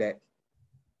not done that.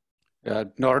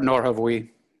 Nor have we.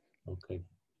 Okay.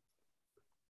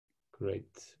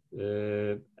 Great.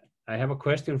 I have a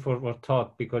question for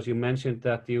Todd, because you mentioned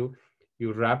that you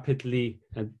rapidly,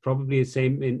 and probably the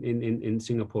same in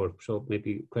Singapore, so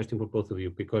maybe a question for both of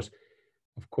you, because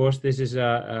of course this is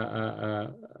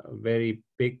a very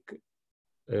big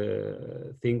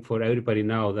thing for everybody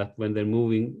now, that when they're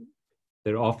moving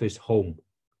their office home.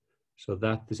 So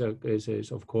that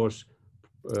is of course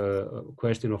a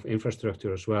question of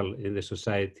infrastructure as well in the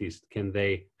societies. Can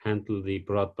they handle the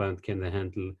broadband? Can they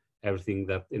handle everything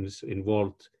that is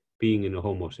involved being in a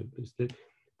home office?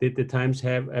 Did the Times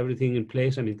have everything in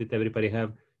place? I mean, did everybody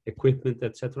have equipment,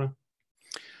 etc.?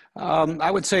 I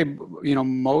would say, you know,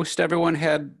 most everyone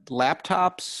had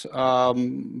laptops,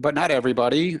 but not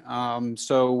everybody.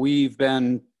 So we've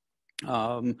been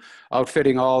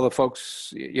outfitting all the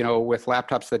folks, you know, with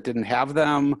laptops that didn't have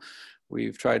them.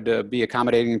 We've tried to be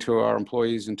accommodating to our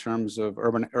employees in terms of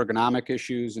ergonomic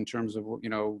issues, in terms of, you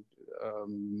know,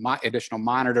 additional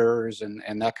monitors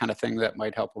and that kind of thing that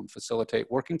might help them facilitate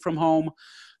working from home.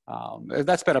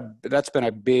 That's been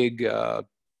a big you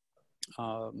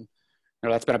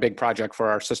know, that's been a big project for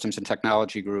our systems and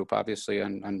technology group, obviously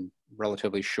on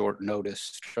relatively short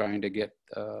notice, trying to get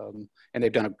and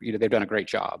they've done a great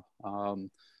job.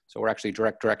 So we're actually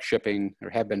direct shipping, or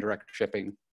have been direct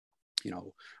shipping, you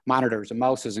know, monitors and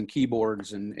mouses and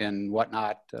keyboards and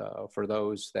whatnot for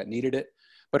those that needed it.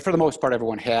 But for the most part,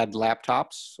 everyone had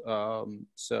laptops.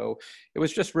 So it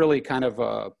was just really kind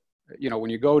of you know, when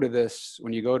you go to this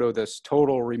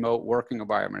total remote working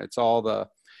environment, it's all the,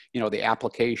 you know, the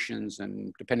applications,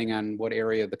 and depending on what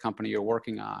area of the company you're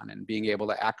working on, and being able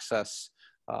to access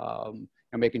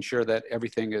and making sure that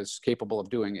everything is capable of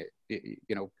doing it,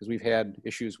 you know, because we've had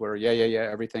issues where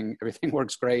everything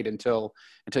works great until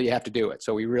you have to do it.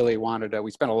 So we really wanted to,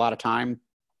 we spent a lot of time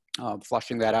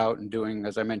flushing that out and doing,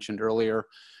 as I mentioned earlier,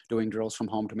 doing drills from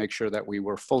home to make sure that we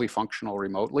were fully functional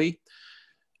remotely.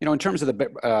 You know, in terms of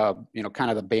the, you know, kind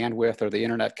of the bandwidth or the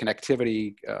internet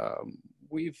connectivity,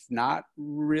 we've not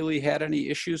really had any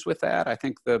issues with that. I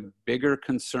think the bigger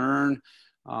concern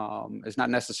is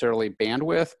not necessarily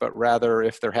bandwidth, but rather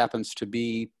if there happens to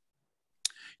be,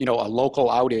 a local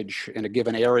outage in a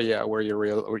given area where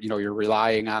you're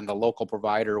relying on the local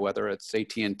provider, whether it's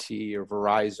AT&T or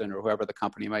Verizon or whoever the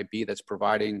company might be that's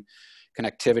providing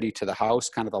connectivity to the house,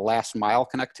 kind of the last mile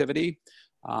connectivity.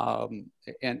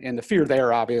 And the fear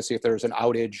there, obviously, if there's an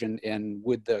outage, and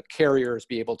would the carriers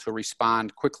be able to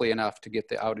respond quickly enough to get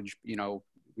the outage,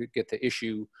 get the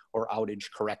issue or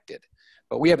outage corrected.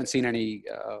 But we haven't seen any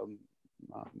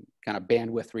kind of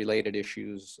bandwidth related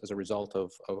issues as a result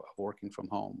of working from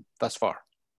home thus far.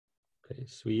 Okay,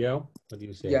 Yeow, what do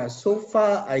you say? Yeah, so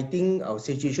far, I think our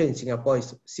situation in Singapore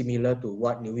is similar to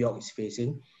what New York is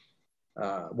facing,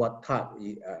 what Todd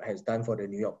has done for the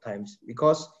New York Times,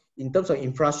 because in terms of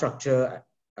infrastructure,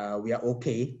 we are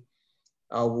okay.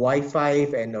 Our Wi-Fi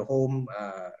and the home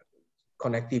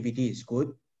connectivity is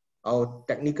good. Our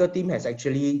technical team has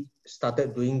actually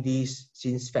started doing this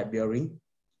since February.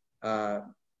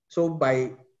 So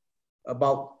by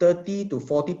about 30 to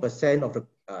 40% of the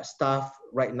staff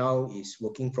right now is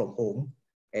working from home.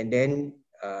 And then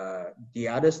the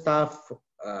other staff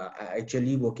are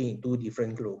actually working in 2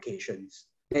 different locations.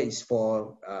 That is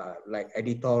for like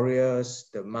editorials,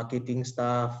 the marketing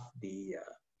staff,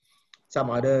 some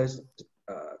others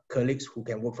colleagues who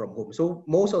can work from home. So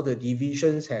most of the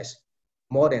divisions has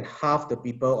more than half the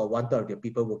people or 1/3 of the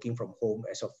people working from home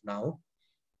as of now.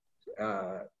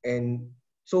 And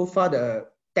so far the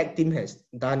tech team has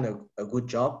done a good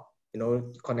job,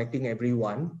 connecting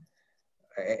everyone.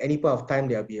 At any point of time,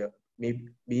 there'll be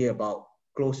maybe about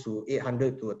close to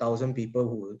 800 to 1,000 people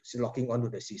who is logging onto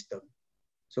the system.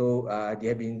 So they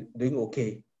have been doing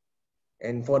okay.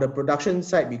 And for the production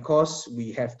side, because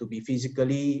we have to be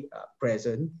physically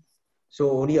present,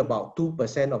 so only about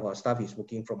 2% of our staff is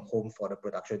working from home for the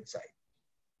production side.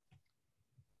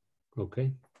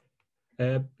 Okay.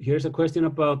 Here's a question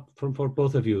for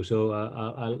both of you. So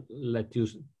I'll let you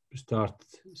start,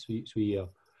 Swee.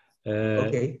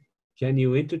 Okay. Did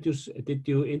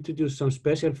you introduce some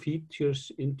special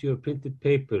features into your printed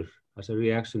paper as a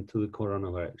reaction to the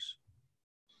coronavirus?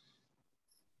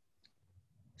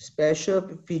 Special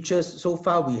features, so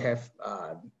far we have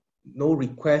no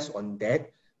request on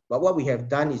that. But what we have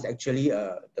done is actually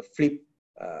the flip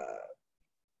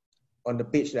on the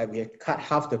page, that we have cut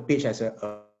half the page as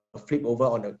a flip over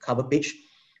on the cover page.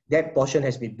 That portion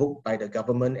has been booked by the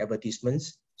government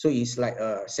advertisements. So it's like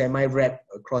a semi-wrap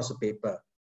across the paper.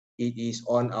 It is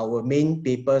on our main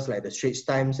papers like the Straits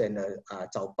Times and the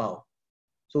Zhao Bao.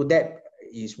 So that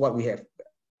is what we have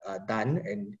done,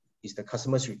 and is the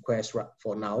customer's request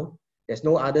for now. There's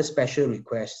no other special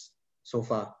requests so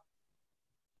far.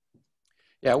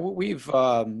 Yeah, we've,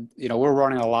 we're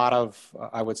running a lot of,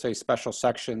 I would say, special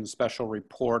sections, special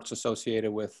reports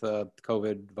associated with the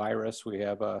COVID virus. We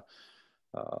have a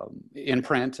in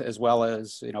print, as well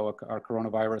as, our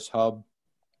coronavirus hub,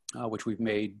 which we've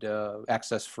made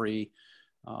access free,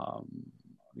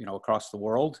 across the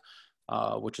world,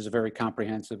 which is a very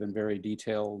comprehensive and very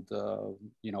detailed,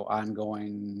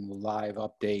 ongoing live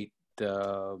update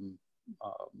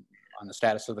on the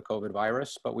status of the COVID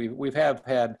virus. But we've had,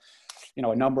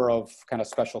 a number of kind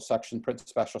of print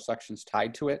special sections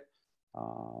tied to it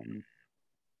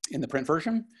in the print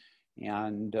version.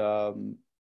 And,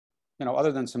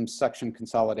 other than some section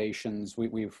consolidations,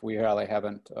 we really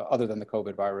haven't, other than the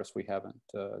COVID virus, we haven't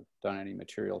done any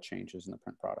material changes in the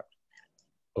print product.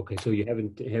 Okay, so you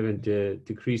haven't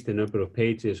decreased the number of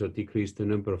pages or decreased the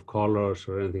number of colors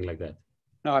or anything like that?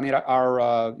 No, I mean,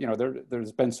 our,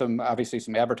 there's been obviously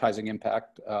some advertising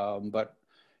impact, but,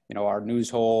 our news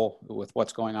hole with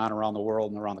what's going on around the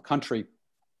world and around the country,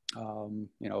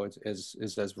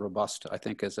 is as robust, I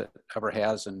think, as it ever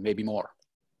has, and maybe more.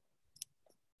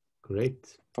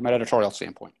 Great. From an editorial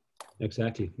standpoint.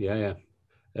 Exactly. Yeah.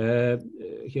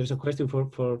 Here's a question for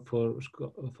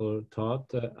Todd.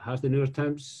 Has the New York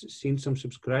Times seen some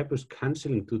subscribers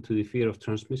canceling due to the fear of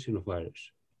transmission of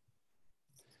virus?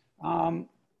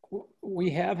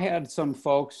 We have had some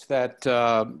folks that,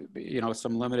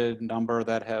 some limited number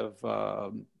that have,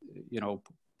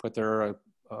 put their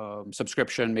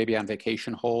subscription maybe on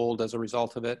vacation hold as a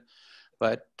result of it,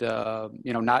 but,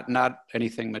 not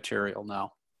anything material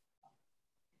now.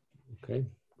 Okay,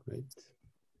 great.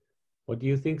 What do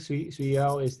you think,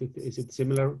 Yeow? Is it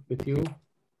similar with you?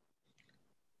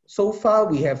 So far,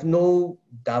 we have no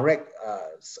direct,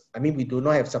 we do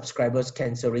not have subscribers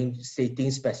canceling,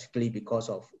 stating specifically because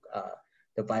of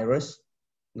the virus.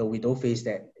 No, we don't face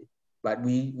that. But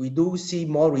we do see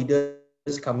more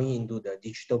readers coming into the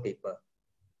digital paper.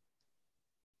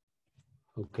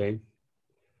 Okay.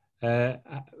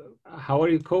 How are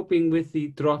you coping with the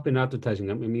drop in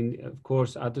advertising? I mean, of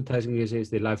course, advertising is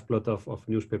the lifeblood of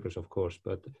newspapers, of course,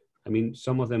 but I mean,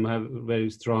 some of them have very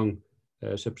strong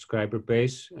subscriber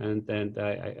base, and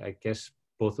I guess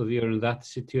both of you are in that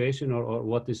situation, or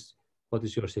what is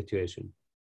your situation?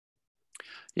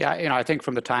 Yeah, I think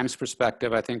from the Times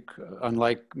perspective, I think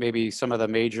unlike maybe some of the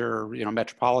major,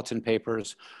 metropolitan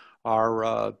papers,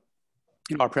 our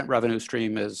print revenue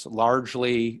stream is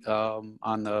largely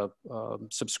on the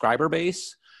subscriber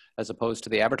base as opposed to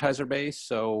the advertiser base.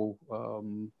 So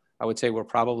I would say we're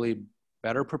probably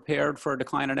better prepared for a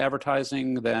decline in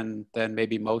advertising than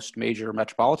maybe most major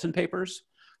metropolitan papers.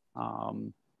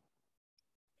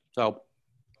 So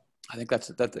I think that's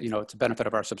it's a benefit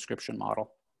of our subscription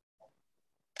model.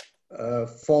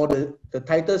 For the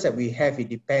titles that we have, it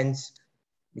depends,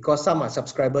 because some are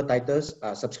subscriber titles,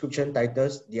 subscription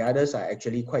titles. The others are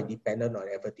actually quite dependent on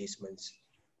advertisements.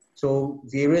 So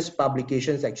various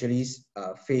publications actually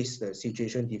face the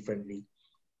situation differently.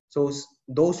 So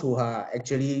those who are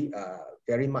actually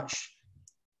very much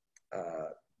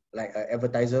like an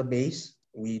advertiser base,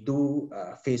 we do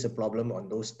face a problem on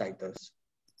those titles.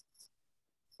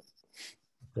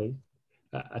 Okay.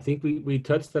 I think we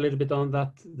touched a little bit on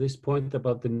this point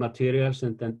about the materials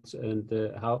and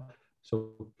how.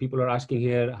 So people are asking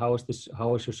here, how is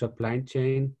your supply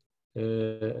chain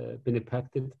been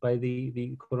impacted by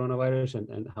the coronavirus,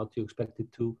 and how do you expect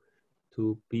it to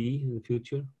be in the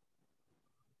future?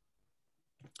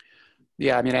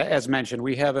 Yeah, I mean, as mentioned,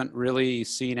 we haven't really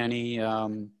seen any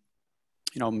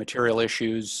material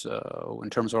issues in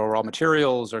terms of our raw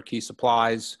materials or key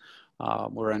supplies.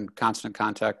 We're in constant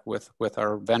contact with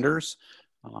our vendors,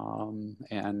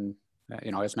 and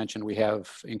as mentioned, we have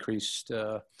increased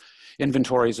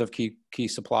inventories of key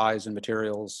supplies and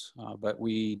materials, but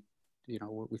we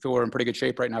feel we're in pretty good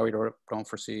shape right now. We don't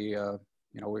foresee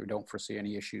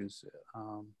any issues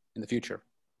in the future.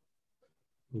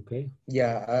 Okay.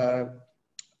 Yeah.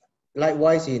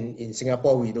 Likewise, in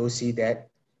Singapore, we don't see that,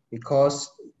 because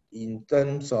in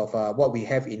terms of what we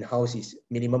have in-house is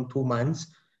minimum 2 months.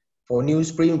 For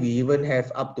newsprint, we even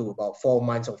have up to about 4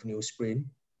 months of newsprint.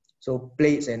 So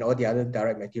plates and all the other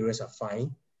direct materials are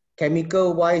fine.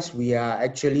 Chemical-wise, we are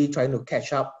actually trying to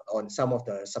catch up on some of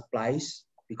the supplies,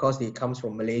 because they come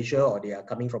from Malaysia or they are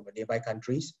coming from the nearby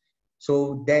countries.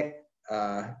 So that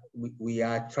we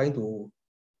are trying to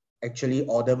actually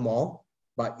order more,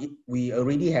 but we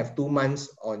already have 2 months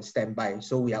on standby,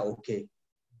 so we are okay.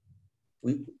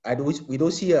 We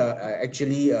don't see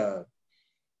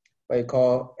what you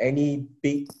call any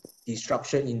big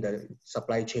disruption in the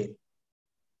supply chain.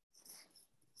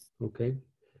 Okay.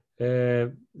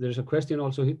 There's a question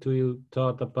also to you,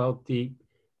 Todd, about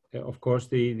of course,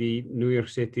 the New York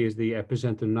City is the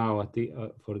epicenter now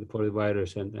for the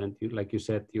virus, and you, like you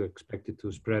said, you expect it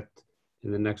to spread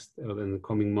in the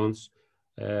coming months.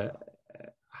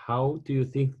 How do you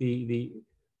think the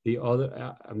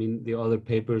other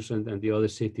papers and the other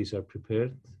cities are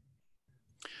prepared?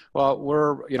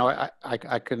 Well,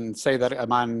 I can say that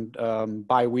I'm on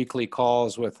bi-weekly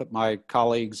calls with my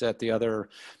colleagues at the other,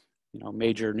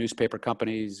 major newspaper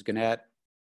companies, Gannett,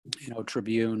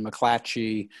 Tribune,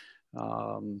 McClatchy,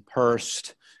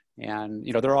 Hearst, and,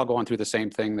 they're all going through the same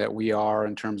thing that we are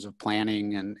in terms of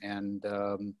planning, and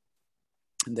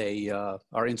they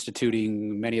are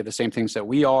instituting many of the same things that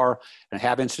we are, and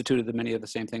have instituted many of the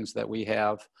same things that we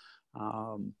have.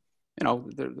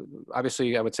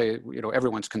 Obviously, I would say,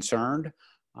 everyone's concerned,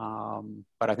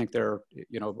 but I think they're,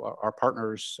 our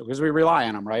partners, because we rely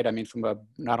on them, right? I mean,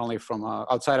 not only from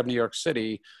outside of New York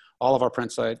City, all of our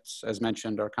print sites, as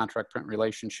mentioned, are contract print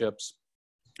relationships,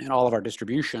 and all of our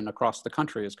distribution across the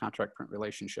country is contract print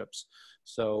relationships.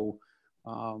 So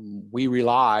we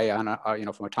rely on,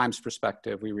 from a Times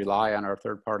perspective, we rely on our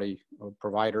third-party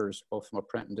providers, both from a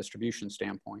print and distribution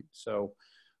standpoint. So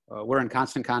we're in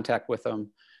constant contact with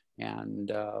them.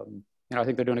 And I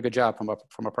think they're doing a good job from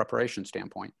a preparation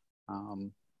standpoint.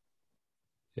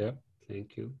 Yeah,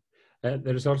 thank you.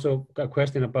 There is also a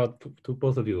question about to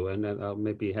both of you, and I'll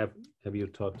maybe have you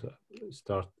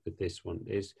start with this one.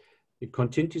 Is the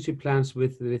contingency plans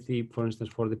with for instance,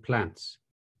 for the plants?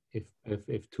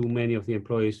 If too many of the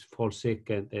employees fall sick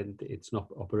and it's not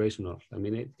operational, I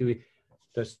mean, do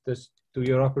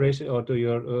your operation or do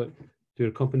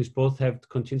your companies both have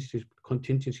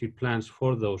contingency plans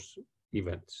for those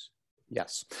events?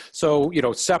 Yes. So,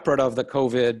 separate of the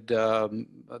COVID,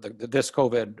 this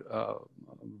COVID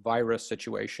virus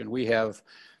situation, we have,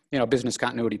 business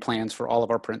continuity plans for all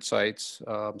of our print sites,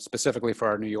 specifically for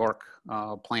our New York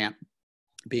plant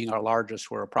being our largest.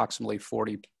 We're approximately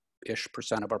 40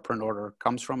 50-ish% of our print order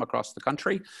comes from across the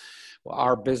country.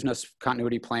 Our business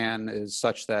continuity plan is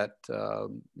such that,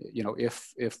 you know,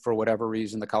 if for whatever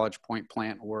reason the College Point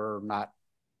plant were not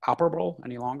operable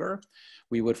any longer,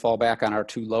 we would fall back on our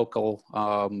 2 local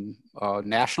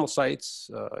national sites,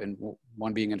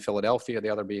 one being in Philadelphia, the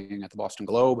other being at the Boston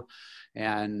Globe,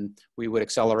 and we would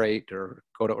accelerate or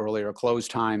go to earlier close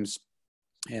times,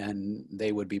 and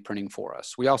they would be printing for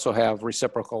us. We also have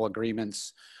reciprocal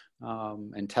agreements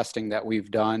and testing that we've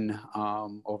done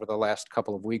over the last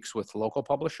couple of weeks with local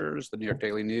publishers, the New York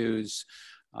Daily News,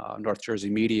 North Jersey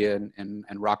Media and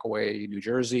Rockaway, New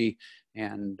Jersey,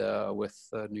 and with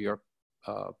the New York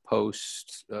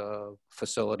Post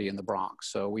facility in the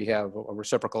Bronx. So we have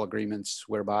reciprocal agreements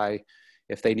whereby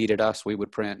if they needed us, we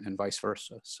would print, and vice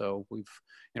versa. So we've,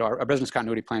 you know, our business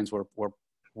continuity plans were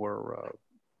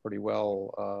pretty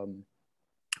well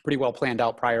planned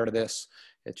out prior to this.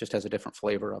 It just has a different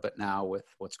flavor of it now with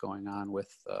what's going on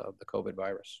with the COVID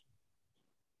virus.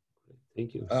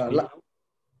 Thank you.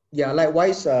 Yeah,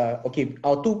 likewise, okay,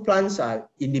 our 2 plants are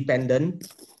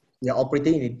independent. We are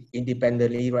operating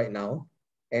independently right now,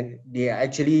 and they are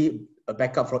actually a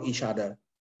backup for each other.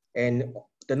 And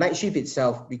the night shift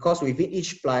itself, because within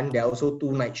each plant, there are also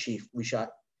 2 night shifts, which are,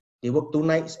 they work 2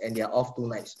 nights and they are off 2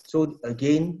 nights. So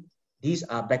again, these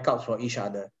are backups for each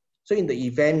other. So in the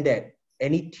event that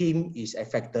any team is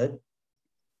affected,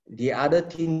 the other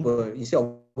team will, instead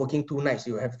of working 2 nights,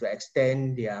 you have to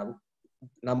extend their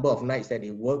number of nights that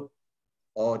they work,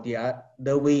 or the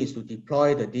other way is to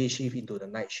deploy the day shift into the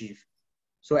night shift.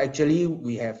 So actually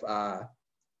we have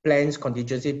plans,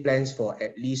 contingency plans for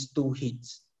at least 2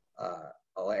 hits,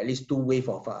 or at least 2 waves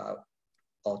of,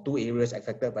 or 2 areas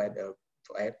affected by the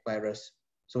virus.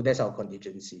 So that's our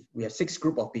contingency. We have 6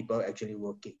 group of people actually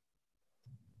working.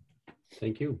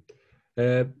 Thank you.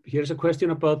 Here's a question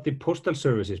about the postal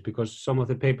services, because some of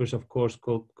the papers, of course,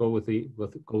 go with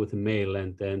the mail,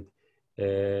 and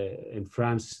in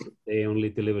France they only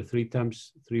deliver 3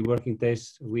 working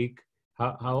days a week.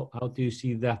 How do you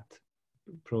see that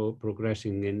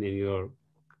progressing in your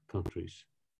countries?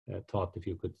 Todd, if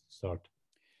you could start.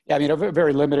 Yeah, I mean,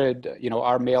 very limited. You know,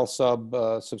 our mail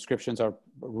subscriptions are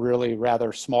really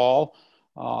rather small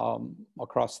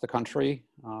across the country.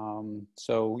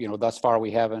 So, you know, thus far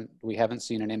we haven't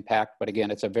seen an impact, but again,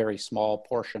 it's a very small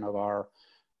portion of our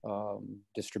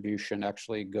distribution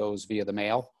actually goes via the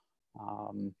mail.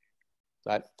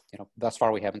 But, you know, thus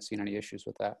far we haven't seen any issues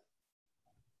with that.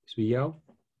 Yeow?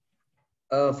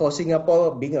 For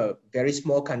Singapore, being a very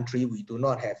small country, we do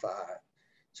not have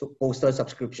postal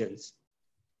subscriptions.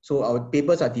 So our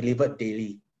papers are delivered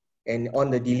daily. And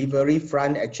on the delivery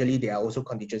front, actually, there are also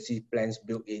contingency plans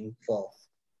built in for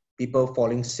people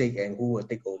falling sick and who will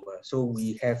take over. So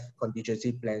we have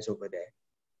contingency plans over there.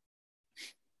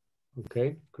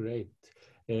 Okay, great.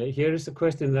 Here is a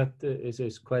question that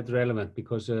is quite relevant,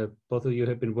 because both of you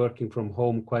have been working from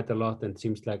home quite a lot, and it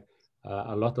seems like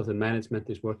a lot of the management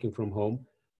is working from home.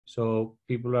 So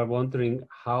people are wondering,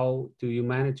 how do you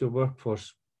manage your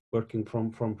workforce working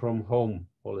from home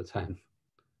all the time?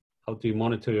 How do you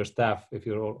monitor your staff if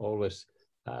you're always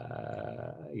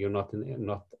you're not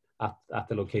at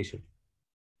the location?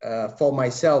 For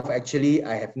myself, actually,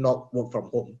 I have not worked from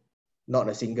home, not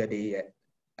a single day yet.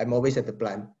 I'm always at the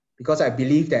plant, because I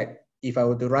believe that if I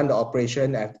were to run the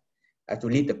operation, I have to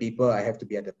lead the people, I have to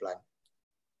be at the plant.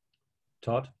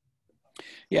 Todd?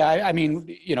 Yeah, I mean,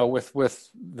 you know, with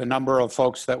the number of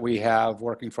folks that we have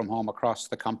working from home across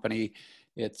the company,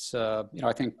 it's, you know,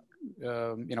 I think,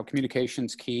 you know,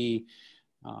 communication's key.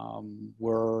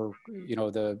 We're, you know,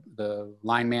 the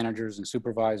line managers and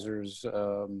supervisors,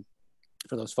 for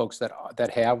those folks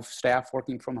that have staff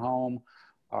working from home,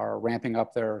 are ramping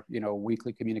up their, you know,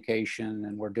 weekly communication,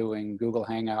 and we're doing Google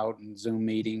Hangout and Zoom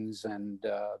meetings, and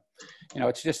you know,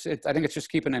 it's just, I think it's just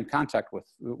keeping in contact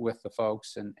with the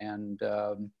folks, and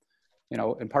you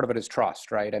know, and part of it is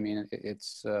trust, right? I mean,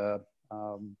 it's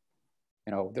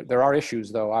you know, there are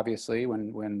issues though, obviously,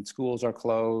 when schools are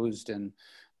closed and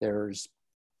there's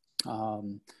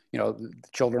you know, the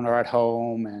children are at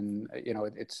home, and you know,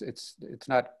 it's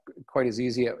not quite as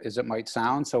easy as it might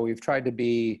sound. So we've tried to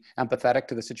be empathetic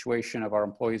to the situation of our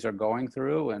employees are going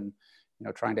through, and you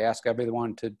know, trying to ask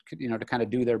everyone to, you know, to kind of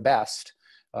do their best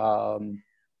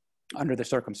under the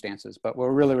circumstances. But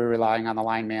we're really relying on the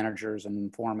line managers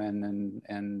and foremen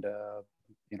and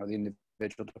you know, the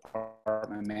individual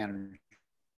department managers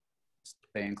to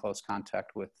stay in close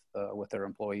contact with their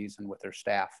employees and with their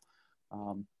staff.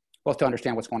 Both to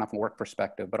understand what's going on from a work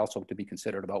perspective, but also to be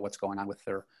considerate about what's going on with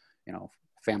their,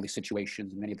 family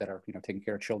situations, many that are, taking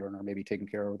care of children or maybe taking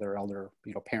care of their elder,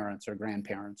 parents or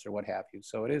grandparents or what have you.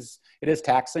 So it is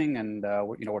taxing, and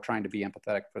we're trying to be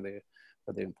empathetic for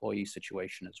the employee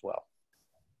situation as well.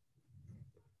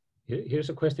 Here's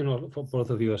a question for both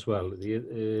of you as well.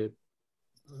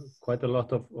 Quite a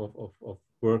lot of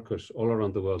workers all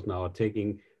around the world now are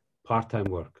taking part-time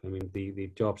work. I mean,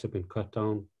 the jobs have been cut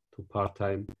down to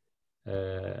part-time,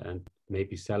 and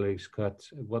maybe salaries cut.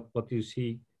 What do you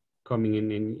see coming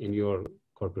in your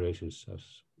corporations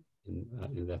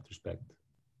in that respect?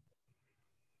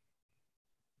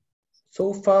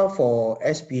 So far for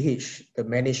SPH, the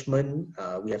management,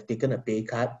 we have taken a pay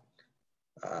cut,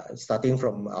 starting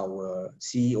from our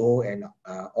CEO and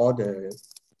all the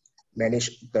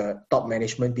top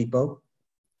management people.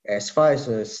 As far as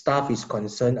the staff is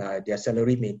concerned, their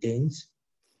salary maintains.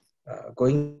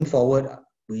 Going forward,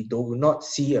 we do not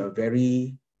see a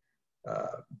very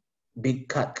big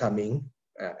cut coming,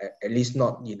 at least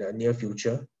not in the near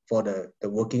future for the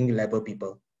working level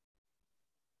people.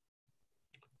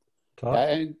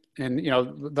 Todd? And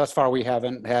thus far we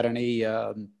haven't had any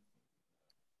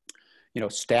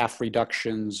staff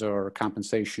reductions or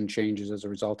compensation changes as a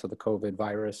result of the COVID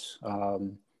virus.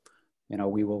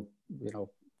 We will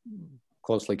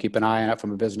closely keep an eye on it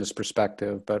from a business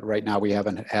perspective, but right now we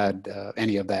haven't had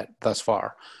any of that thus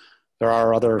far. There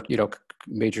are other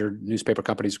major newspaper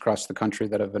companies across the country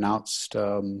that have announced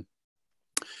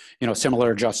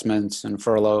similar adjustments and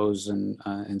furloughs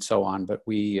and so on, but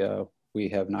we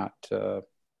have not done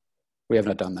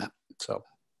that. So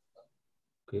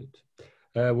good.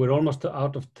 We're almost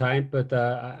out of time, but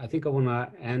I think I want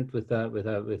to end with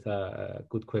a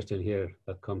good question here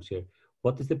that comes here.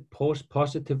 What is the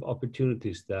positive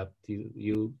opportunities that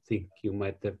you think you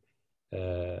might have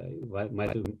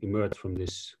emerged from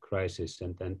this crisis?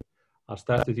 And then I'll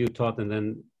start with you, Todd, and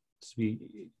then Swee,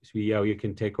 you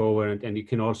can take over, and you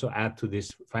can also add to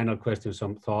this final question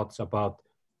some thoughts about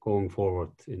going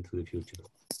forward into the future.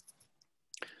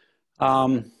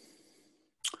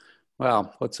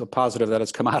 Well, what's so positive that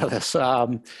has come out of this?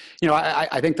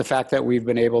 I think the fact that we've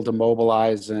been able to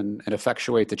mobilize and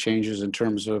effectuate the changes in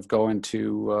terms of going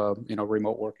to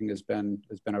remote working has been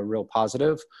a real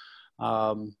positive.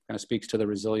 Kind of speaks to the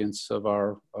resilience of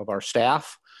our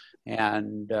staff,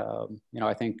 and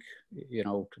I think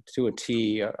to a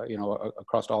T,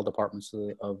 across all departments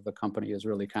of the company has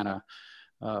really kind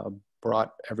of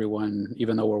brought everyone,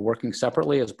 even though we're working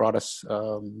separately, has brought us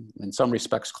in some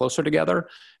respects closer together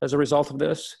as a result of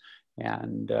this.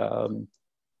 And I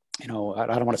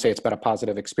don't want to say it's been a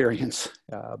positive experience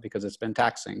because it's been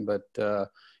taxing, but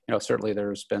certainly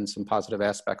there's been some positive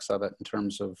aspects of it in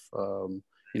terms of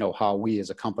how we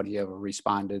as a company have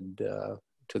responded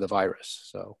to the virus.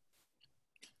 So,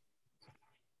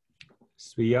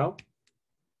 Yeow?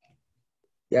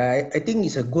 Yeah, I think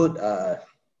it's a good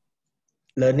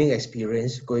learning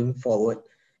experience going forward,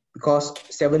 because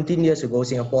 17 years ago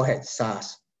Singapore had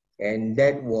SARS, and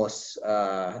that was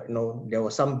there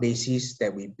was some basis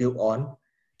that we built on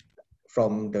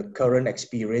from the current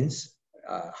experience,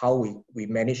 how we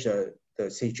manage the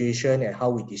situation and how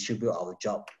we distribute our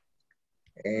job.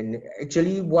 And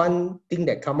actually one thing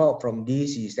that come out from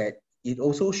this is that it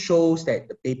also shows that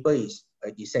the paper is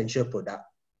an essential product,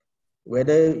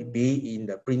 whether it be in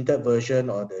the printed version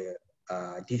or the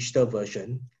digital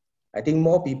version. I think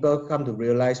more people come to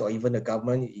realize, or even the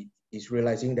government is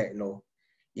realizing that it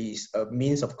is a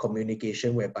means of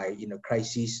communication whereby in a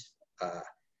crisis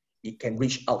it can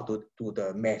reach out to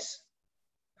the mass.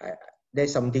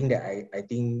 That's something that I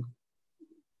think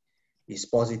is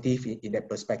positive in that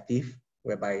perspective,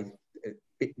 whereby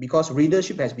because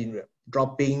readership has been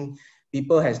dropping,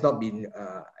 people has not been,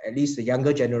 at least the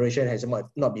younger generation has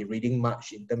not been reading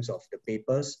much in terms of the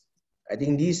papers. I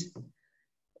think this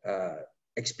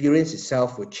experience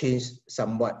itself will change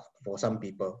somewhat for some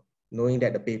people, knowing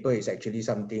that the paper is actually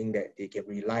something that they can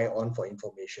rely on for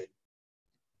information.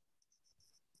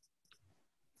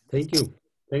 Thank you.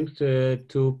 Thanks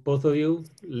to both of you,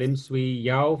 Swee,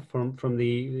 Yeow from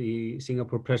the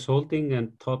Singapore Press Holding,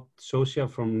 and Todd, Socia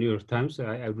from New York Times.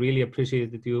 I really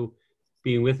appreciated you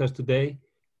being with us today,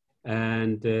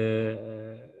 and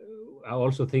I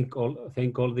also thank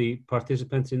all the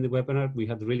participants in the webinar. We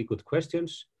had really good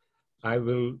questions.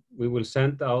 We will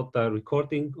send out a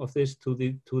recording of this to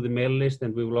the mail list,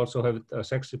 and we will also have it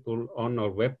accessible on our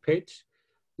webpage.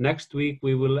 Next week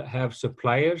we will have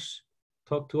suppliers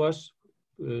talk to us,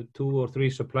 2 or 3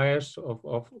 suppliers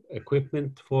of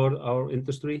equipment for our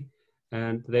industry,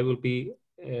 and they will be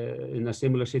in a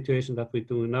similar situation that we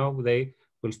do now. They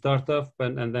will start off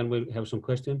and then we'll have some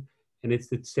questions. and it's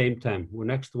the same time. We're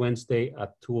next Wednesday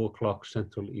at 2 o'clock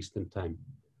Central Eastern Time.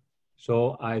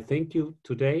 So I thank you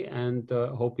today and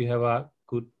hope you have a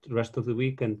good rest of the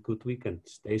week and good weekend.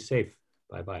 Stay safe.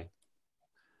 Bye-bye.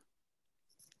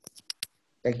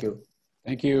 Thank you.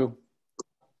 Thank you.